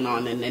what's going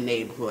on in the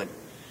neighborhood.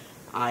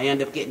 I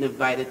ended up getting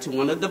invited to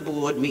one of the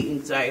board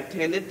meetings. I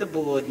attended the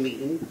board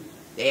meeting.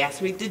 They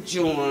asked me to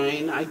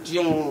join. I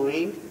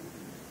joined.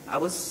 I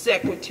was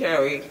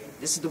secretary.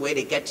 This is the way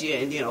they get you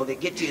in, they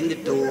get you in the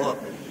door.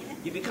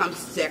 You become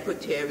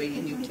secretary,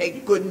 and you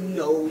take good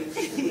notes,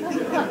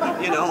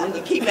 and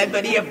you keep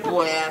everybody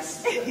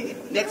abreast.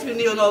 Next thing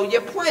you know,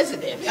 you're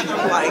president. And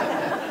I'm like,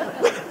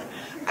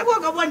 I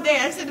woke up one day,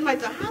 I said to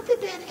myself, how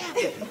did that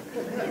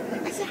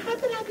happen? I said, how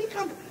did I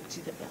become?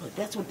 She said, well,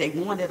 that's what they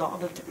wanted all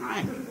the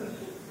time.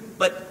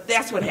 But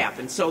that's what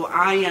happened. So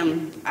I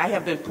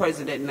have been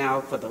president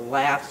now for the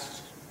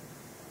last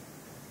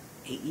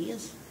 8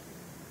 years.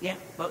 Yeah,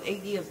 about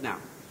 8 years now.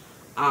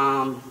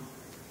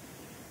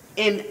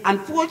 And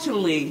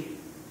unfortunately,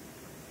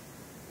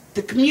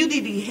 the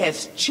community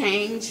has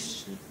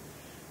changed,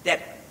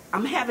 that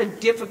I'm having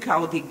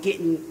difficulty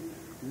getting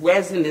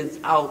residents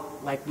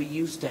out like we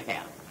used to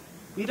have.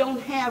 We don't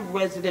have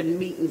resident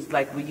meetings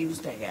like we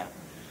used to have.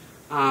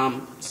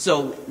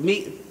 So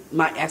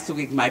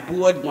my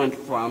board went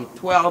from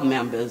 12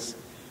 members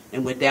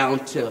and we're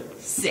down to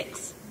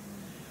 6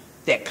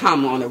 that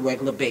come on a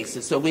regular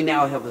basis. So we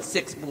now have a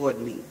 6 board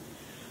meeting.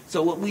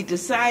 So what we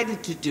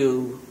decided to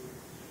do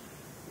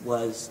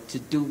was to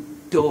do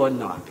door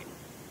knocking.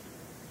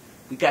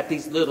 We got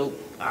these little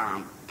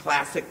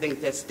plastic things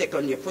that stick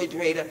on your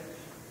refrigerator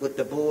with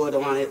the board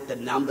on it, the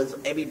numbers,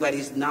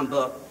 everybody's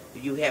number.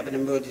 If you have an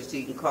emergency,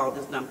 you can call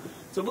this number.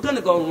 So we're going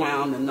to go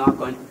around and knock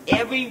on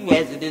every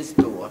resident's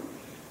door,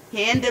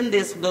 hand them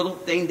this little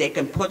thing they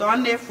can put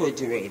on their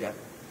refrigerator,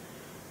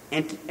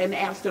 and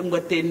ask them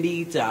what their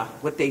needs are,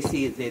 what they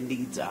see as their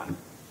needs are.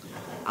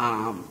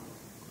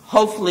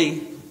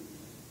 Hopefully,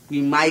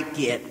 we might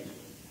get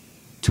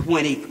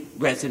 20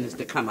 residents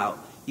to come out.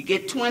 You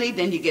get 20,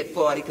 then you get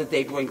 40 because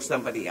they bring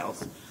somebody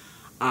else.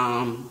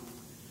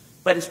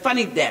 But it's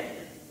funny that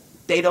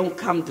they don't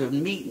come to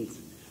meetings,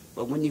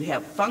 but when you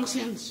have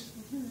functions,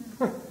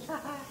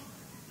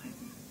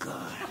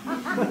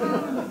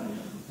 God.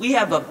 We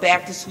have a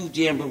back-to-school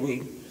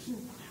jamboree.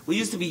 We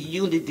used to be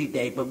Unity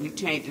Day, but we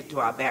changed it to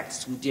our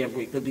back-to-school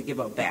jamboree because we give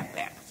out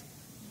backpacks.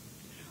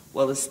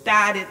 Well, it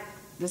started,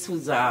 this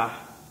was our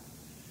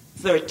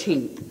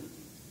 13th,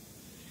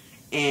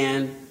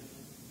 and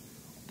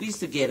we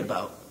used to get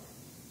about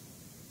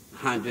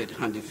 100,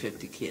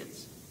 150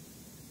 kids.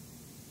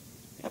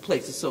 That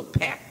place is so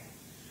packed.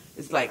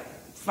 It's like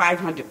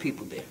 500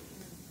 people there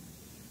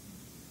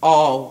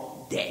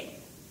all day.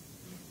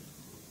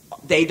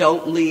 They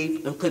don't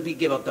leave because we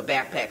give up the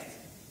backpacks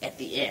at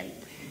the end.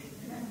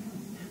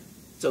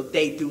 So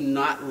they do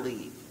not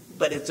leave.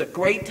 But it's a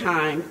great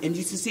time, and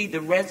you should see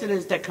the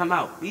residents that come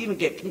out. We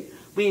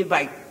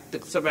invite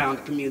the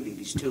surrounding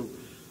communities too.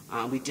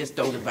 We just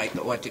don't invite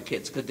the Orchard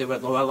kids because there are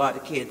a lot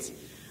of kids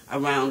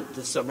around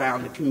the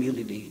surrounding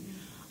community.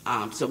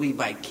 So we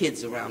invite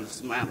kids around the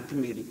surrounding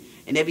community.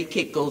 And every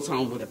kid goes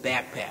home with a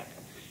backpack.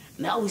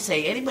 And I always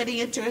say,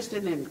 anybody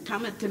interested in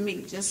coming to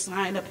me, just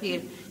sign up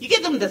here. You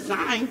get them to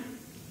sign,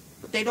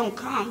 but they don't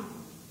come.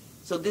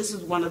 So this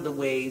is one of the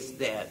ways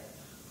that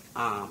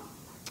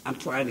I'm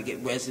trying to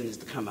get residents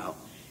to come out.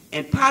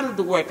 And part of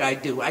the work I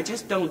do, I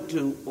just don't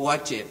do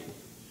Orchard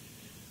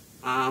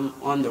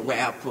on the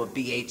RAP for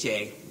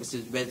BHA, which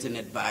is Resident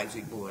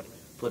Advisory Board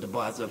for the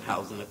Boston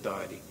Housing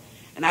Authority.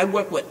 And I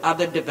work with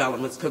other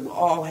developments because we're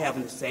all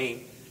having the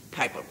same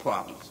type of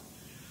problems.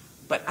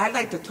 But I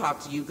like to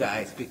talk to you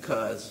guys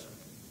because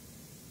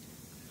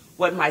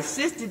what my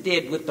sister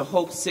did with the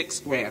Hope 6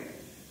 grant,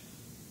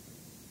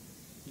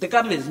 the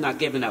government is not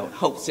giving out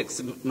Hope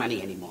 6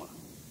 money anymore.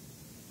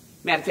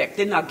 Matter of fact,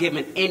 they're not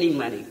giving any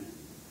money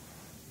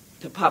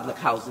to public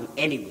housing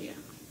anywhere.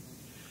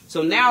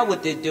 So now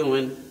what they're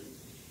doing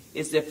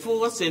is they're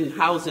forcing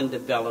housing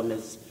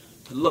developments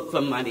to look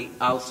for money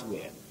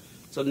elsewhere.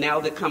 So now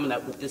they're coming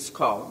up with this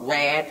called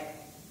RAD,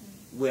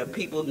 where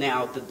people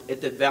now, the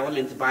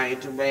development's buying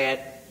into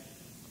RAD,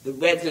 the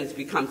residents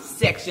become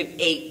Section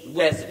 8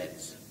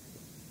 residents.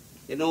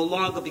 They no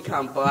longer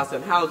become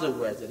Boston housing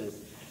residents,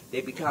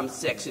 they become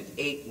Section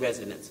 8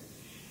 residents.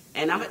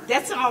 And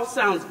that all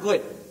sounds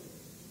good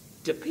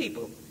to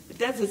people. It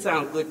doesn't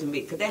sound good to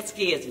me, because that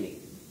scares me.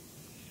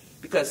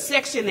 Because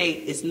Section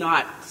 8 is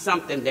not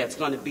something that's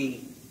going to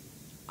be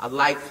a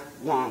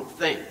lifelong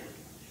thing.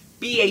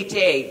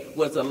 BHA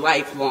was a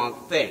lifelong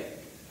thing.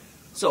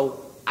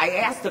 So I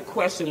asked a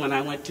question when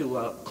I went to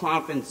a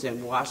conference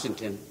in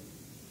Washington.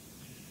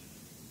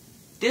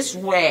 This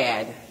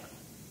RAD,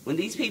 when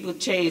these people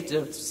change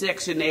to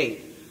Section 8,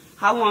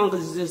 how long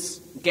is this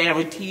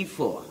guaranteed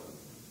for?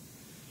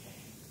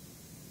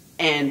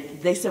 And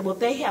they said, well,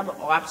 they have an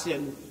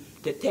option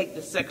to take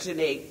the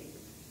Section 8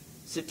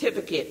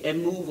 certificate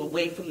and move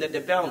away from the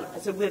development. I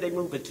said, where are they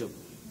moving to?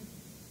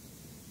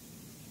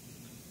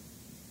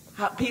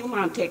 People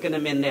aren't taking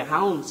them in their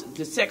homes.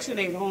 The Section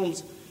 8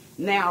 homes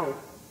now,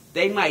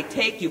 they might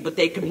take you, but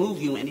they can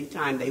move you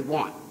anytime they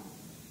want.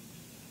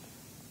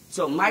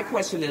 So my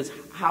question is,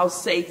 how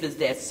safe is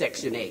that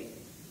Section 8?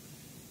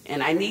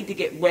 And I need to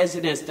get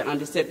residents to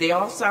understand. They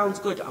all sounds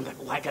good. I'm like,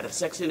 oh, I got a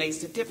Section 8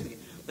 certificate.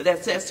 But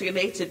that Section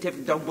 8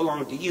 certificate don't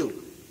belong to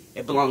you.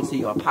 It belongs to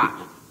your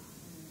apartment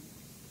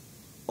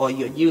or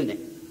your unit.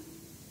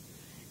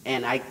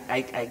 And I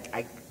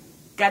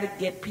got to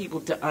get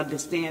people to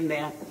understand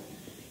that.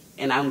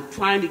 And I'm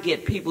trying to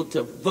get people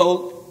to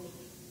vote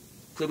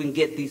so we can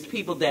get these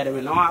people that are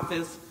in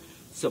office,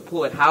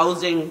 support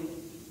housing,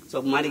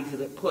 so money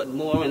to put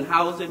more in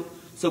housing,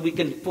 so we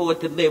can afford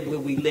to live where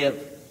we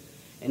live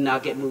and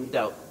not get moved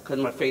out, because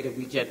I'm afraid of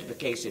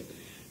regentrification.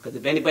 Because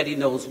if anybody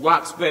knows,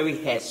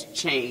 Roxbury has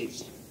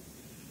changed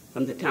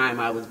from the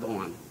time I was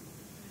born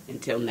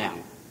until now.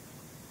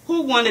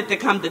 Who wanted to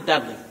come to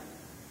Dudley?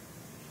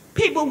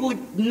 People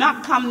would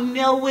not come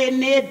nowhere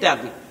near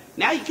Dudley.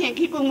 Now you can't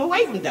keep them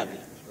away from Dudley.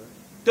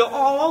 They're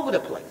all over the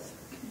place,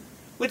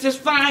 which is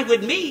fine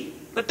with me,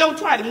 but don't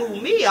try to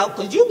move me out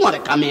because you want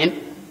to come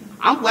in.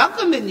 I'm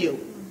welcoming you,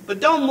 but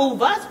don't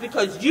move us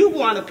because you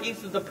want a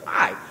piece of the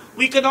pie.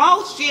 We can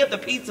all share the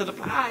piece of the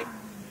pie,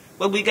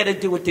 but we got to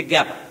do it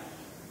together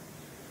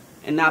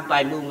and not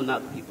by moving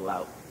other people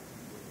out.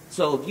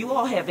 So if you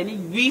all have any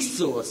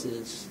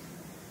resources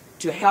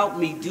to help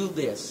me do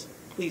this,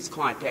 please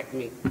contact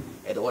me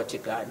at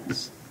Orchard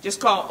Gardens. Just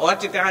call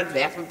Orchard Gardens,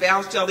 ask for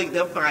Val Shelley,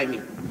 they'll find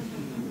me.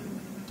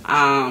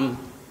 I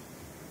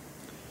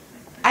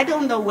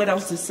don't know what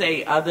else to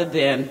say other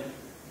than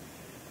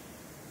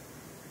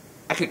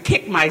I could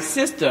kick my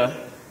sister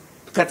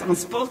because I'm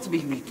supposed to be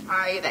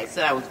retired. I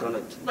said I was going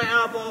to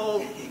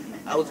travel.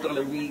 I was going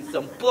to read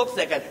some books.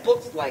 I got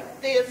books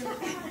like this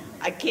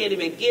I can't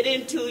even get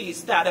into. You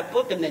start a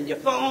book and then your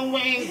phone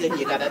rings and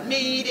you got a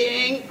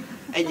meeting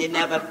and you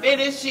never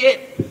finish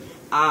it.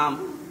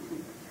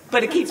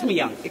 But it keeps me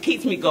young. It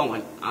keeps me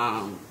going.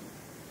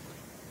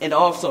 And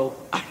also,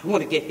 I don't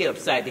want to get hit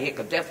upside the head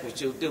because that's what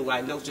she'll do.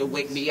 I know she'll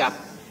wake me up.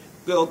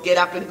 Girl, get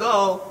up and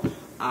go.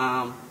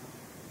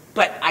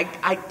 But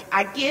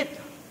I get,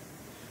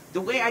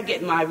 the way I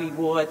get my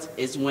rewards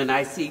is when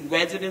I see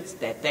residents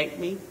that thank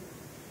me,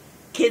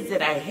 kids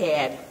that I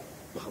had,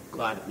 oh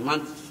God,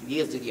 months,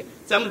 years ago,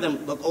 some of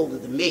them look older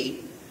than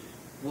me,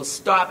 will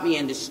stop me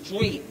in the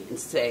street and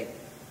say,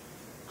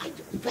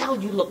 Val,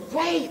 you look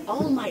great.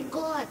 Oh my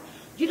God,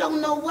 You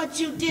don't know what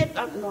you did?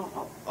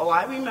 No. Oh,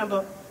 I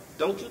remember.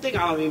 Don't you think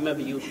I don't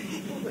remember you?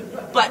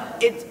 But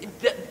it's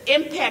the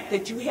impact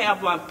that you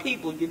have on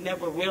people you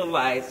never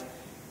realize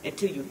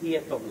until you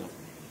hear from them.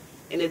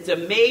 And it's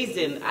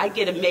amazing. I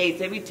get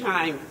amazed every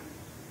time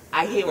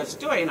I hear a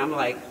story, and I'm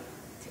like,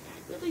 did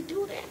I really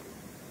do that?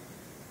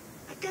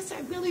 I guess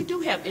I really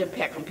do have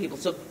impact on people.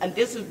 So, and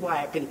this is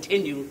why I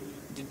continue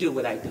to do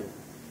what I do.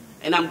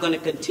 And I'm going to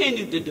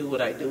continue to do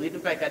what I do. Even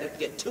if I got to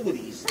get 2 of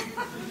these,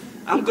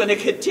 I'm going to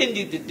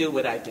continue to do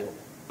what I do.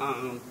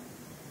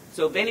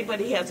 So if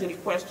anybody has any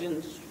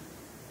questions,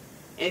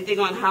 anything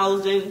on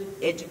housing,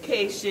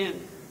 education,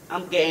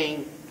 I'm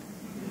game.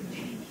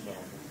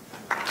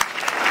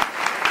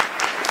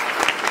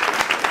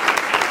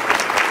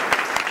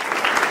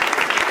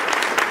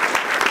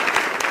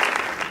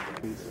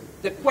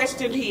 The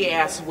question he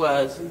asked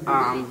was,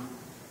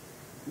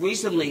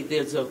 recently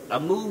there's a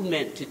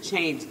movement to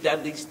change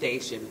Dudley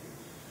Station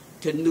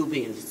to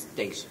Nubian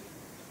Station.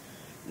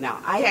 Now,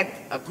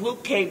 a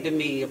group came to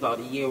me about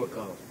a year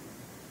ago,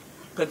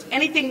 because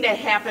anything that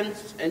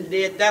happens in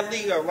near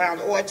Dudley or around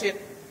Orchard,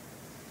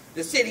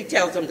 the city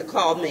tells them to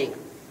call me.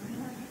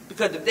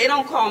 Because if they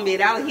don't call me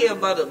and I'll hear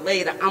about it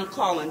later, I'm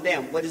calling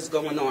them, what is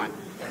going on.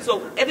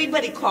 So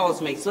everybody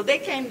calls me. So they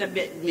came to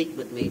meet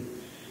with me,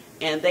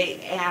 and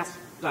they asked,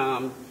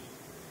 talk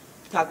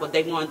about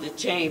they wanted to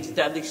change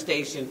Dudley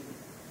Station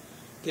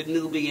to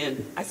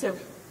Nubian. I said,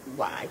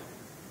 why?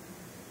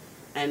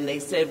 And they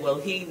said, well,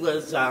 he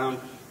was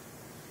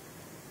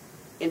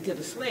into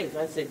the slaves.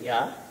 I said,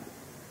 yeah.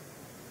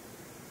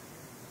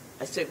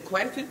 I said,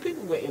 quite a few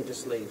people were into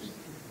slaves.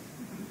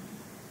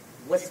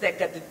 What's that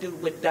got to do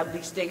with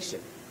Dudley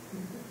Station?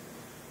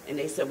 And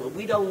they said, well,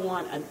 we don't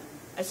want an...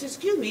 I said,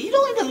 excuse me, you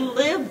don't even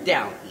live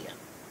down here.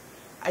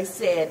 I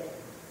said,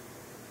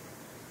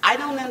 I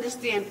don't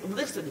understand.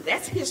 Listen,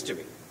 that's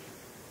history.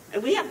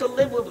 And we have to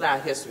live with our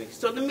history.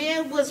 So the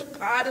man was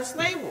part of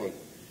slavery.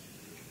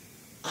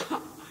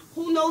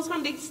 Who knows how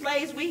many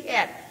slaves we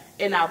had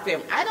in our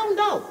family? I don't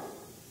know.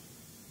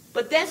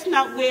 But that's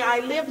not where I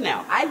live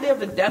now. I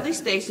live in Dudley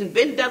Station,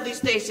 been Dudley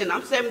Station.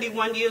 I'm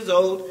 71 years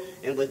old,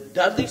 and was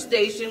Dudley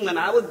Station when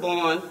I was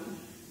born,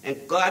 and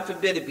God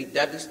forbid it be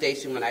Dudley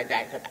Station when I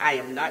die, because I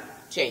am not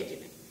changing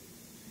it.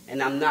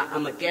 And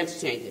I'm against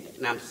changing it.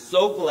 And I'm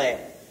so glad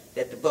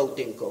that the vote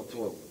didn't go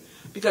through.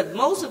 Because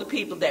most of the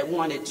people that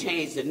want to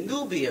change the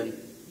Nubian,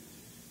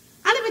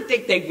 I don't even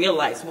think they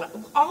realize,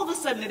 all of a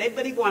sudden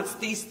everybody wants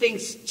these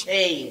things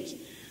changed.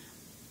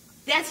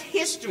 That's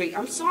history.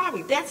 I'm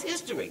sorry, that's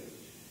history.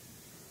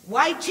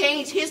 Why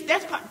change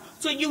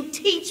so you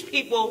teach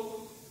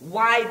people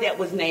why that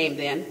was named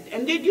then,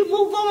 and then you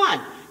move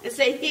on and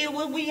say, here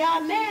where we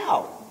are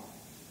now.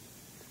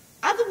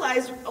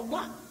 Otherwise,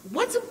 what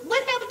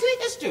happened to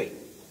history?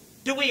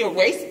 Do we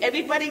erase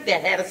everybody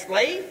that had a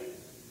slave?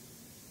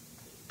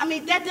 I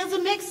mean, that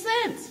doesn't make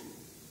sense.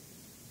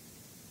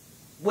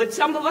 Would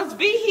some of us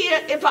be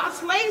here if our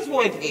slaves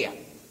weren't here?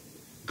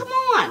 Come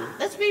on,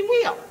 let's be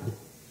real.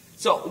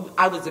 So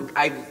I was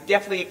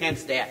definitely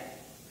against that.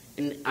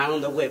 And I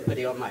don't know where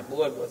everybody on my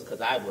board was, because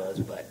I was,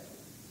 but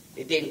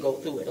it didn't go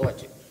through at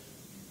Orchard.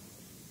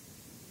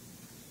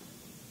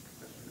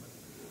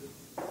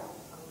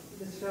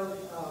 Ms. Shelley,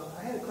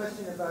 I had a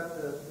question about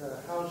the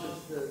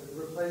houses, the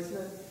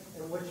replacement,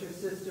 and what your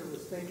sister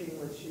was thinking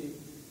when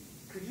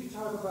could you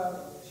talk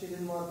about, she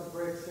didn't want the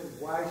bricks and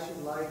why she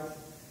liked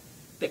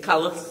the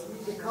colors?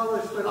 The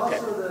colors, but okay.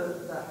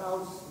 Also the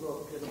house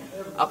look and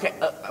everything. Okay,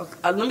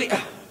 let me,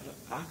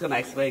 how can I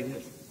explain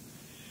this?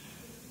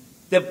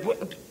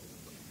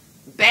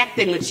 Back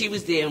then when she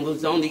was there and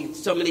was only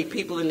so many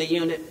people in the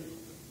unit,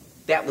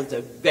 that was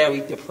a very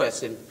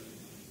depressing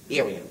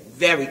area.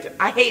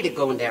 I hated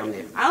going down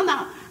there. I don't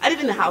know. I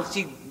lived in the house.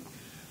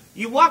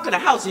 You walk in the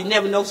house, you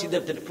never know she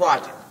lived in the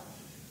project.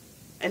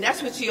 And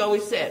that's what she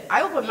always said.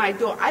 I open my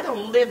door. I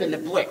don't live in the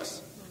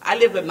bricks. I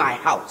live in my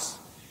house.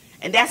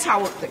 And that's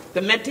how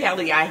the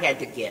mentality I had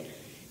to get.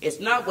 It's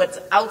not what's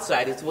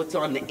outside, it's what's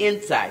on the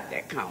inside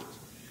that counts.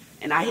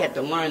 And I had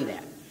to learn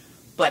that.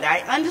 But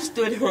I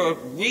understood her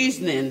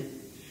reasoning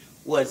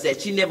was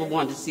that she never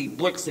wanted to see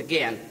bricks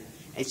again.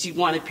 And she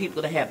wanted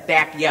people to have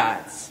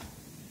backyards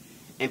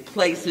and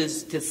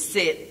places to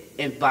sit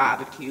and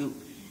barbecue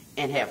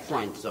and have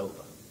friends over.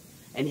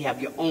 And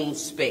have your own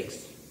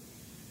space.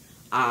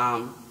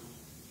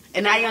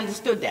 And I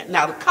understood that.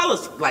 Now, the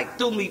colors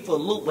threw me for a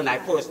loop when I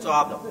first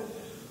saw them.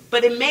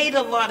 But it made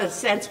a lot of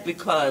sense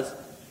because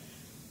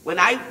when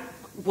I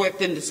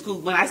worked in the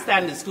school, when I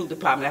started in the school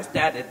department, I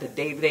started at the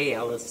David A.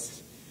 Ellis.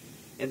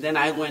 And then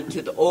I went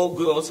to the old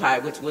girls' high,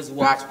 which was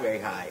Roxbury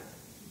High.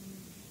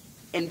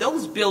 And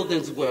those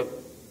buildings were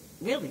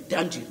really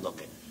dungy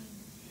looking.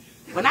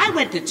 When I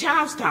went to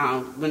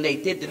Charlestown, when they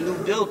did the new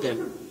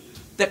building,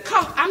 the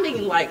color,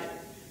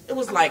 it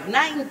was like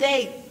night and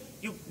day.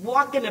 You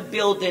walk in a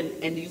building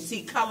and you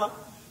see color,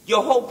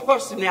 your whole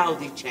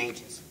personality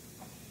changes.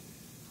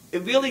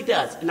 It really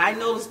does. And I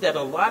noticed that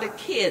a lot of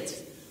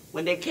kids,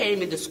 when they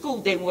came into school,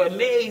 they were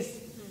amazed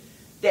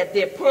that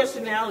their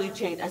personality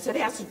changed. I said,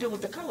 it has to do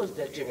with the colors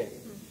that you're in.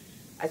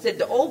 I said,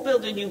 the old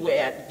building you were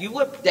at, you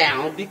were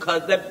down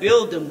because the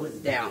building was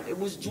down. It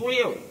was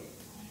dreary.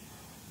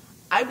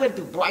 I went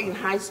to Brighton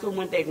High School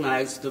one day when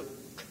I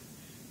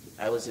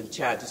was in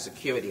charge of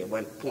security at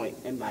one point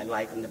in my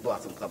life in the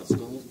Boston Public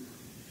Schools.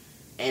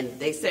 And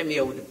they sent me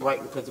over to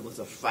Brighton because it was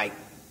a fight.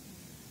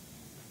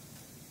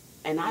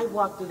 And I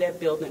walked through that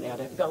building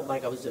and I felt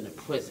like I was in a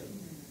prison.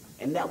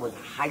 And that was a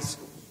high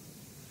school.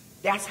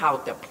 That's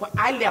how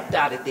I left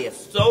out of there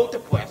so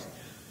depressed.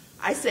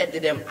 I said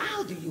to them,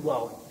 how do you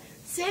all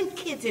send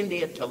kids in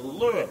there to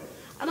learn?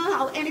 I don't know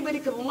how anybody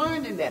can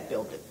learn in that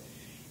building.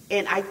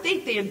 And I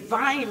think the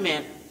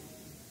environment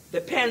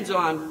depends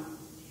on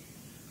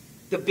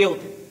the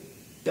building.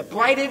 The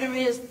brighter it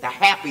is, the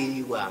happier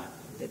you are.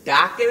 The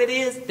darker it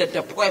is, the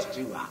depressed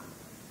you are.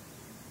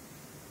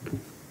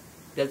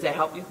 Does that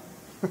help you?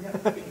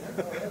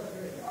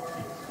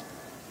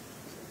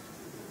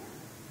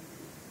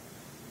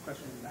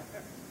 Question back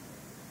there.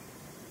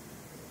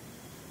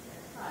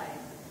 Hi.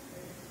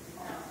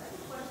 Now, I have a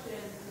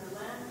question. In the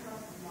land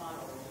trust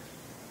model,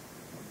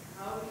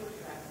 how do you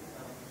attract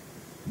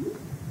developers?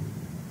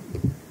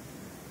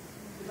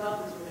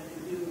 Developers are going to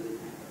do the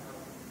kind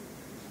of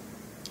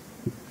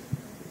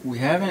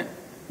development.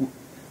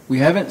 We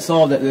haven't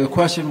solved it. The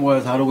question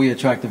was, how do we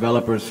attract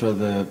developers for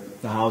the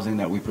housing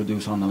that we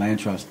produce on the land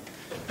trust?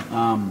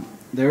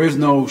 There is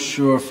no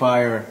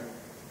surefire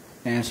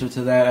answer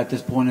to that at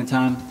this point in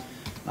time.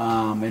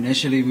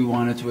 Initially, we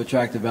wanted to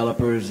attract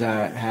developers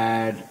that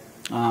had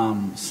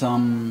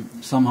some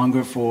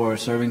hunger for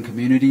serving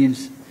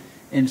communities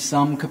in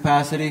some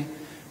capacity.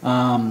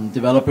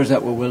 Developers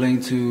that were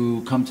willing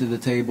to come to the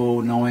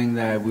table knowing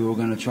that we were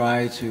going to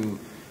try to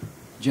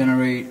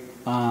generate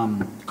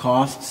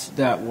costs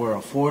that were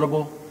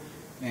affordable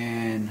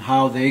and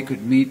how they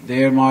could meet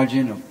their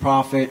margin of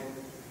profit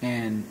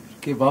and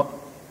give up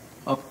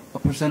a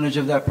percentage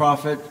of that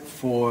profit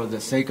for the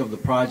sake of the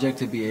project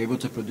to be able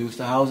to produce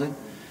the housing.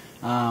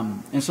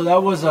 And so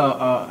that was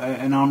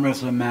an arm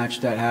wrestling match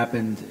that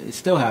happened. It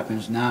still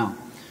happens now.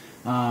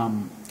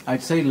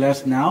 I'd say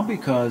less now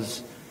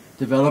because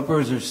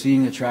developers are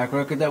seeing the track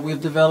record that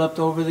we've developed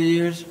over the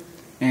years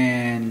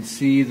and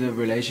see the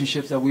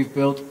relationships that we've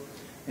built,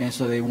 and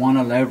so they want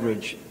to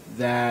leverage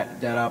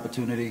that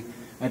opportunity.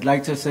 I'd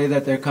like to say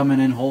that they're coming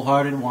in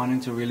wholehearted,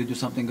 wanting to really do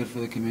something good for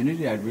the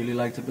community. I'd really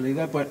like to believe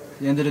that, but at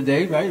the end of the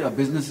day, right, a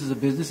business is a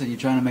business and you're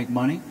trying to make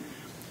money.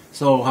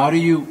 So how do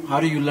you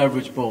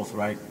leverage both,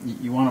 right?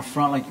 You want to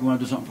front like you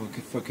want to do something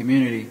for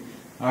community.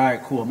 All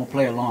right, cool, I'm going to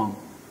play along.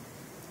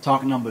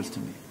 Talk numbers to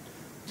me.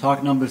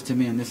 Talk numbers to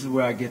me, and this is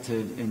where I get to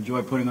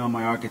enjoy putting on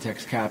my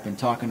architect's cap and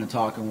talking the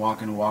talk and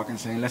walking the walk and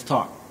saying, let's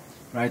talk,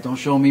 right? Don't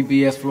show me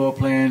BS floor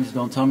plans.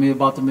 Don't tell me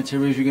about the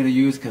materials you're going to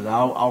use because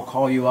I'll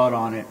call you out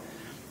on it.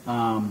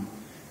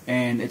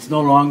 And it's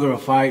no longer a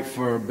fight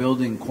for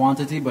building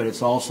quantity, but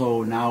it's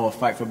also now a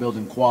fight for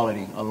building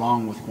quality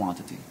along with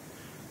quantity.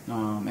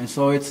 And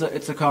so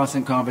it's a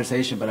constant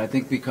conversation, but I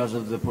think because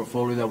of the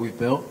portfolio that we've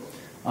built,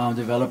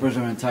 developers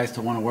are enticed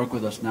to want to work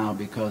with us now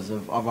because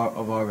of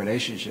our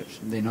relationships.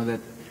 They know that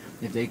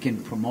if they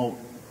can promote,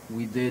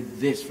 we did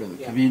this for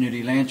the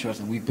community land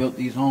trust and we built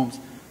these homes,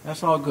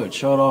 that's all good.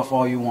 Show it off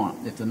all you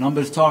want. If the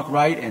numbers talk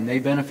right and they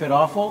benefit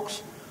our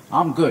folks,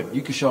 I'm good.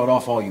 You can show it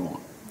off all you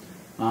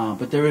want.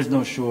 But there is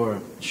no sure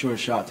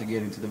shot to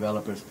getting to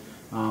developers.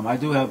 I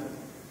do have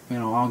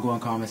ongoing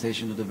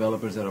conversations with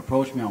developers that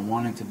approach me on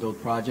wanting to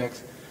build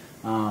projects.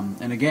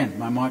 And again,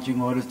 my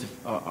marching orders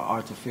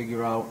are to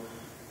figure out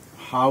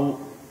how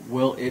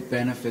will it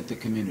benefit the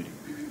community.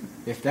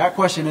 If that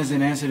question isn't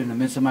answered in the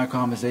midst of my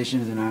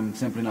conversations, then I'm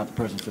simply not the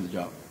person for the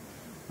job.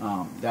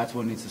 That's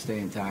what needs to stay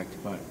intact.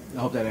 But I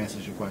hope that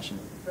answers your question.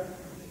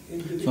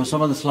 So on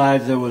some of the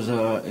slides, there was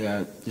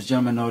this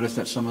gentleman noticed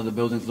that some of the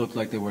buildings looked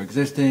like they were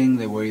existing.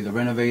 They were either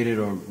renovated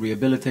or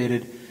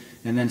rehabilitated,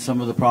 and then some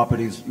of the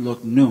properties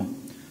looked new.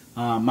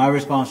 My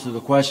response to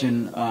the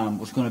question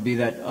was going to be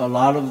that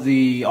all of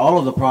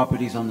the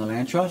properties on the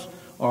land trust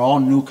are all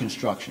new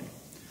construction.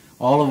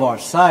 All of our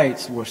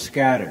sites were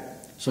scattered.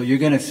 So you're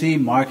going to see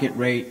market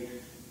rate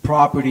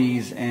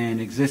properties and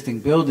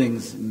existing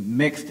buildings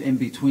mixed in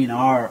between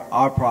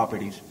our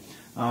properties.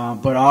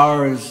 But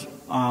ours,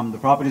 the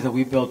properties that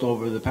we built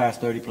over the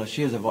past 30 plus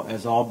years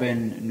has all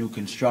been new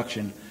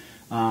construction.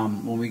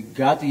 When we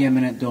got the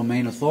eminent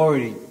domain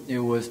authority, it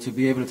was to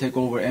be able to take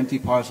over empty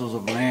parcels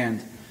of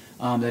land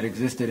that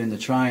existed in the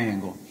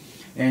triangle.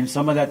 And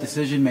some of that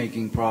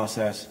decision-making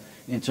process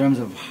in terms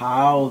of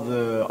how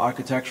the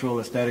architectural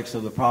aesthetics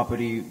of the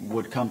property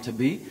would come to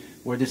be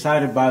were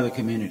decided by the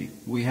community.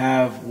 We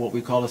have what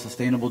we call a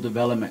Sustainable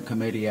Development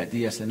Committee at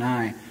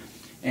DSNI,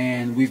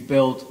 and we've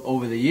built,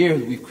 over the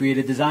years, we've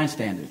created design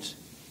standards.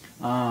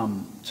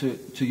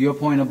 To your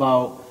point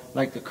about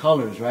like the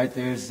colors, right?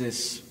 There's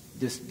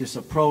this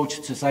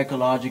approach to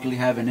psychologically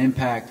have an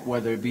impact,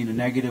 whether it be in a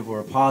negative or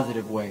a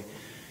positive way.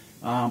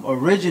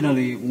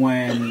 Originally,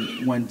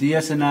 when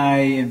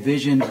DSNI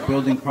envisioned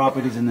building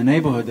properties in the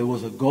neighborhood, there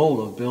was a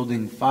goal of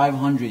building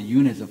 500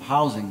 units of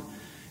housing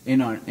in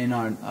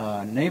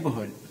our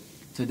neighborhood.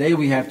 Today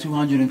we have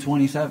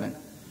 227.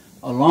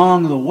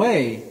 along the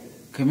way,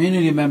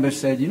 community members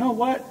said, you know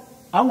what,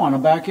 I want a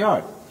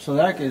backyard so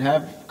that I could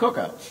have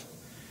cookouts.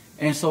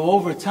 And so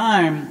over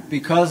time,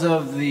 because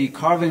of the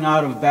carving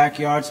out of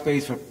backyard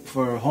space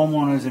for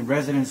homeowners and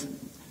residents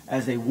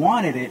as they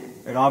wanted it,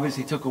 it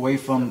obviously took away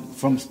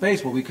from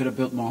space where we could have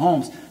built more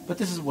homes, but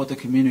this is what the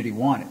community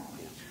wanted.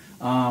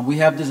 We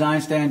have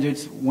design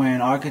standards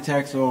when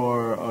architects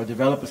or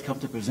developers come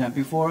to present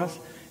before us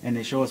and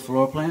they show us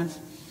floor plans.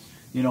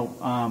 You know,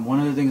 one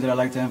of the things that I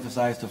like to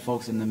emphasize to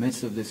folks in the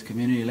midst of this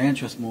community land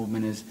trust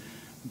movement is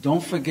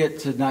don't forget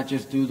to not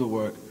just do the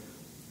work,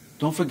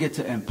 don't forget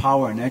to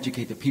empower and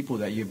educate the people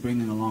that you're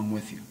bringing along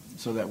with you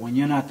so that when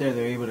you're not there,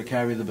 they're able to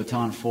carry the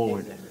baton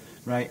forward,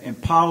 right?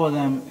 Empower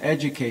them,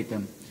 educate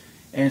them.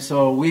 And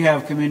so we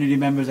have community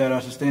members at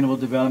our Sustainable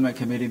Development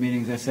Committee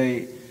meetings that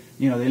say,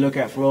 you know, they look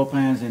at floor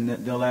plans and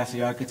they'll ask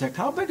the architect,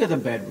 how big are the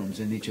bedrooms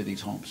in each of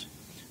these homes,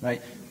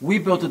 right? We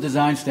built a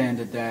design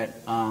standard that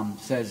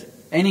says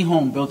any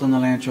home built on the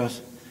land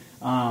trust,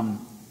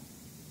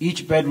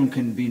 each bedroom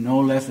can be no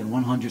less than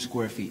 100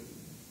 square feet,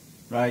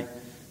 right?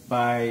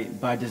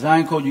 By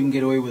design code, you can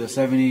get away with a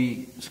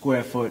 70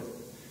 square foot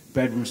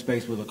bedroom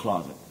space with a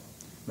closet,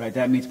 right?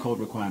 That meets code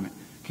requirement.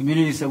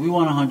 Community said, we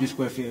want 100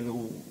 square feet.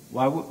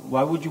 Why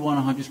would you want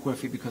 100 square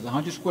feet? Because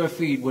 100 square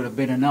feet would have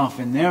been enough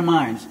in their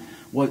minds.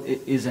 What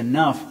is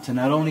enough to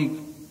not only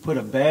put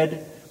a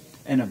bed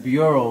and a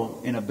bureau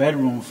in a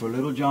bedroom for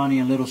little Johnny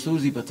and little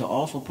Susie, but to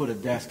also put a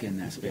desk in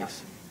that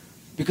space.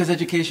 Because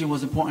education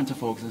was important to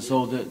folks. And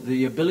so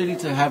the ability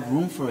to have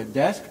room for a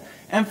desk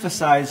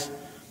emphasized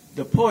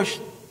the push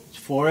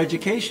for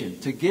education,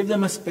 to give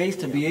them a space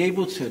to be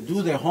able to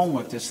do their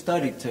homework, to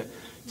study,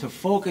 to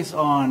focus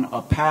on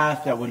a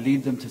path that would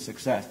lead them to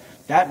success.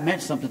 That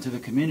meant something to the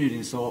community,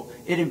 and so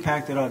it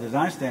impacted our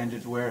design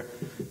standards where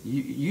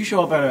you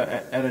show up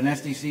at an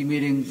SDC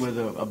meeting with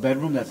a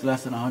bedroom that's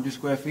less than 100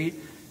 square feet,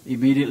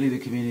 immediately the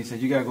community said,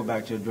 you got to go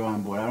back to the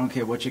drawing board. I don't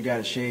care what you got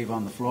to shave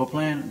on the floor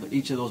plan, but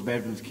each of those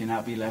bedrooms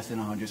cannot be less than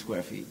 100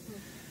 square feet.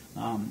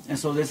 And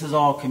so this is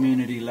all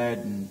community-led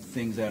and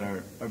things that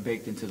are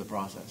baked into the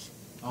process.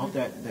 I hope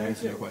that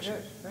answers your question.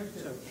 Yes, thank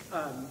you. So,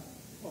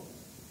 well,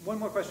 one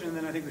more question, and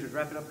then I think we should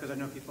wrap it up because I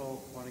know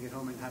people want to get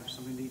home and have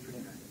something to eat for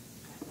dinner.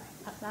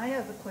 I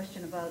have a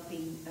question about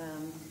the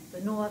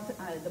north,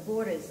 the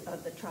borders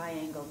of the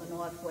triangle, the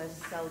northwest,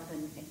 south,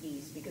 and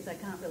east, because I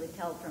can't really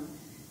tell from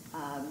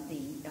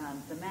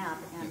the map,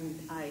 and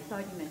I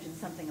thought you mentioned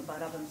something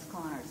about Ovens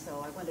Corner, so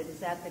I wondered, is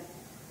that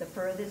the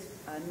furthest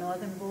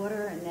northern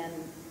border, and then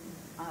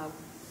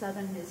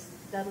southern is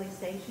Dudley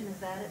Station, is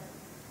that it?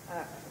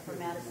 For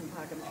Madison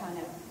Park, I'm trying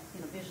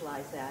to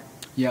visualize that.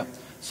 Yeah.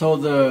 So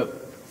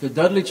the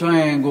Dudley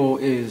Triangle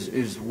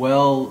is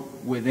well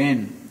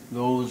within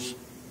those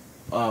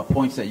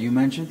points that you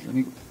mentioned. Let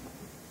me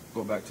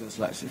go back to the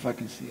slide, see if I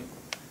can see it.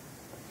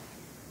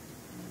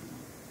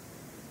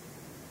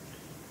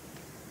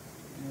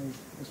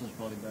 This was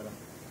probably better.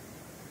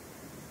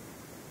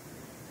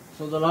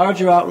 So the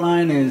larger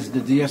outline is the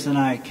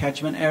DSNI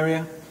catchment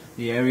area,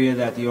 the area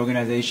that the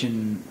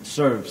organization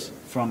serves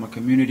from a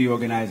community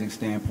organizing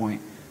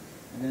standpoint.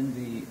 And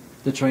then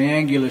the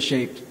triangular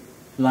shaped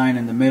line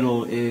in the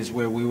middle is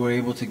where we were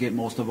able to get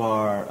most of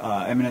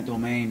our eminent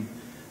domain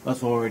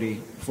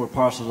authority for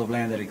parcels of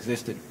land that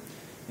existed.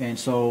 And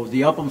so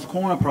the Upham's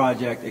Corner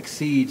project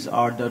exceeds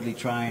our Dudley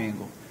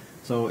Triangle.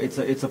 So it's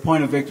a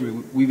point of victory.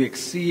 We've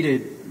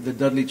exceeded the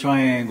Dudley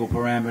Triangle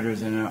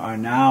parameters and are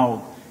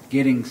now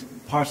getting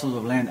parcels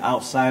of land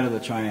outside of the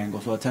triangle.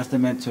 So a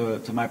testament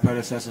to my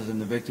predecessors and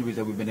the victories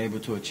that we've been able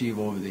to achieve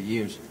over the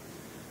years.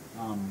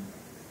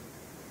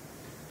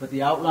 But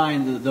the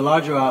outline, the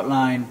larger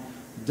outline,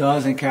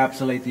 does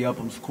encapsulate the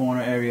Upham's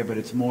Corner area, but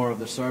it's more of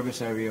the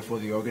service area for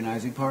the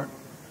organizing part.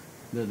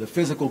 The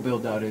physical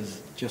build-out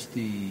is just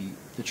the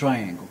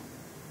triangle.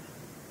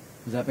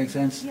 Does that make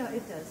sense? Yeah,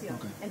 it does, yeah.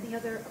 Okay. And the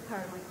other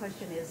part of my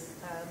question is,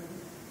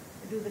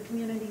 do the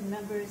community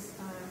members,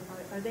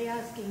 are they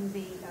asking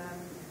the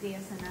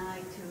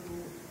DSNI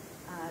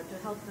to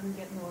help them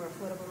get more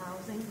affordable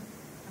housing?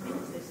 I mean,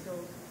 is there still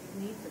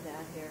a need for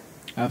that here?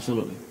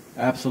 Absolutely.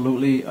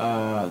 Absolutely.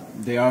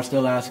 They are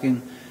still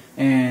asking.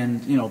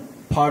 And,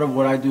 part of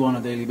what I do on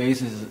a daily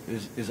basis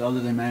is other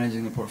than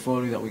managing the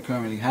portfolio that we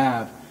currently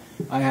have,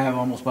 I have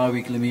almost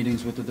bi-weekly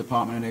meetings with the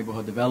Department of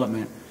Neighborhood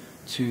Development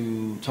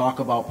to talk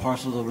about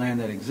parcels of land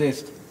that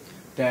exist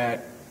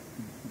that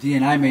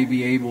D&I may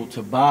be able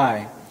to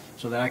buy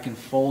so that I can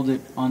fold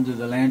it under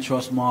the land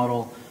trust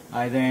model.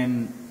 I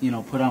then,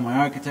 put on my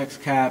architect's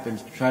cap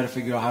and try to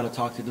figure out how to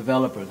talk to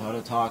developers, how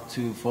to talk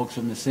to folks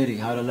from the city,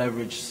 how to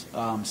leverage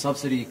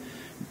subsidy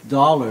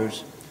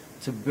dollars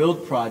to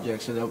build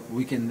projects so that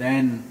we can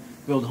then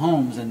build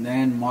homes and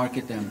then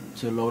market them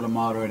to low to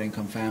moderate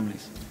income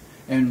families.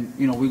 And,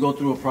 we go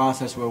through a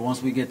process where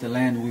once we get the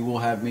land, we will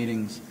have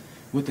meetings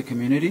with the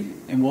community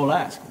and we'll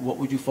ask, what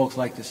would you folks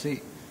like to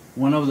see?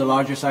 One of the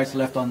larger sites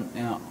left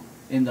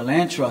in the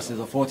land trust is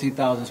a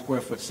 14,000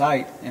 square foot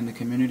site, and the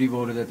community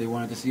voted that they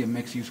wanted to see a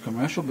mixed use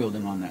commercial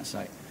building on that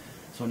site.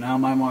 So now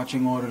my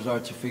marching orders are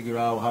to figure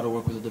out how to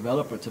work with a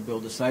developer to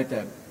build a site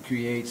that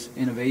creates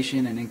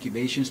innovation and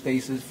incubation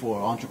spaces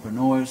for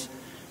entrepreneurs,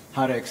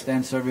 how to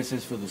extend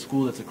services for the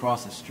school that's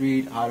across the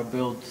street, how to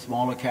build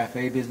smaller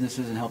cafe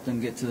businesses and help them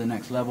get to the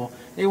next level.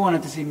 They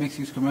wanted to see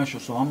mixed-use commercial,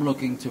 so I'm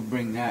looking to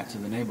bring that to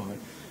the neighborhood.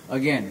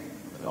 Again,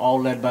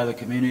 all led by the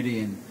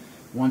community, and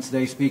once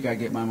they speak, I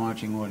get my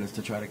marching orders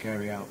to try to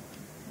carry out.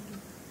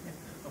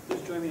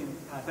 Please join me in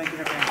thanking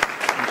our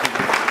panel.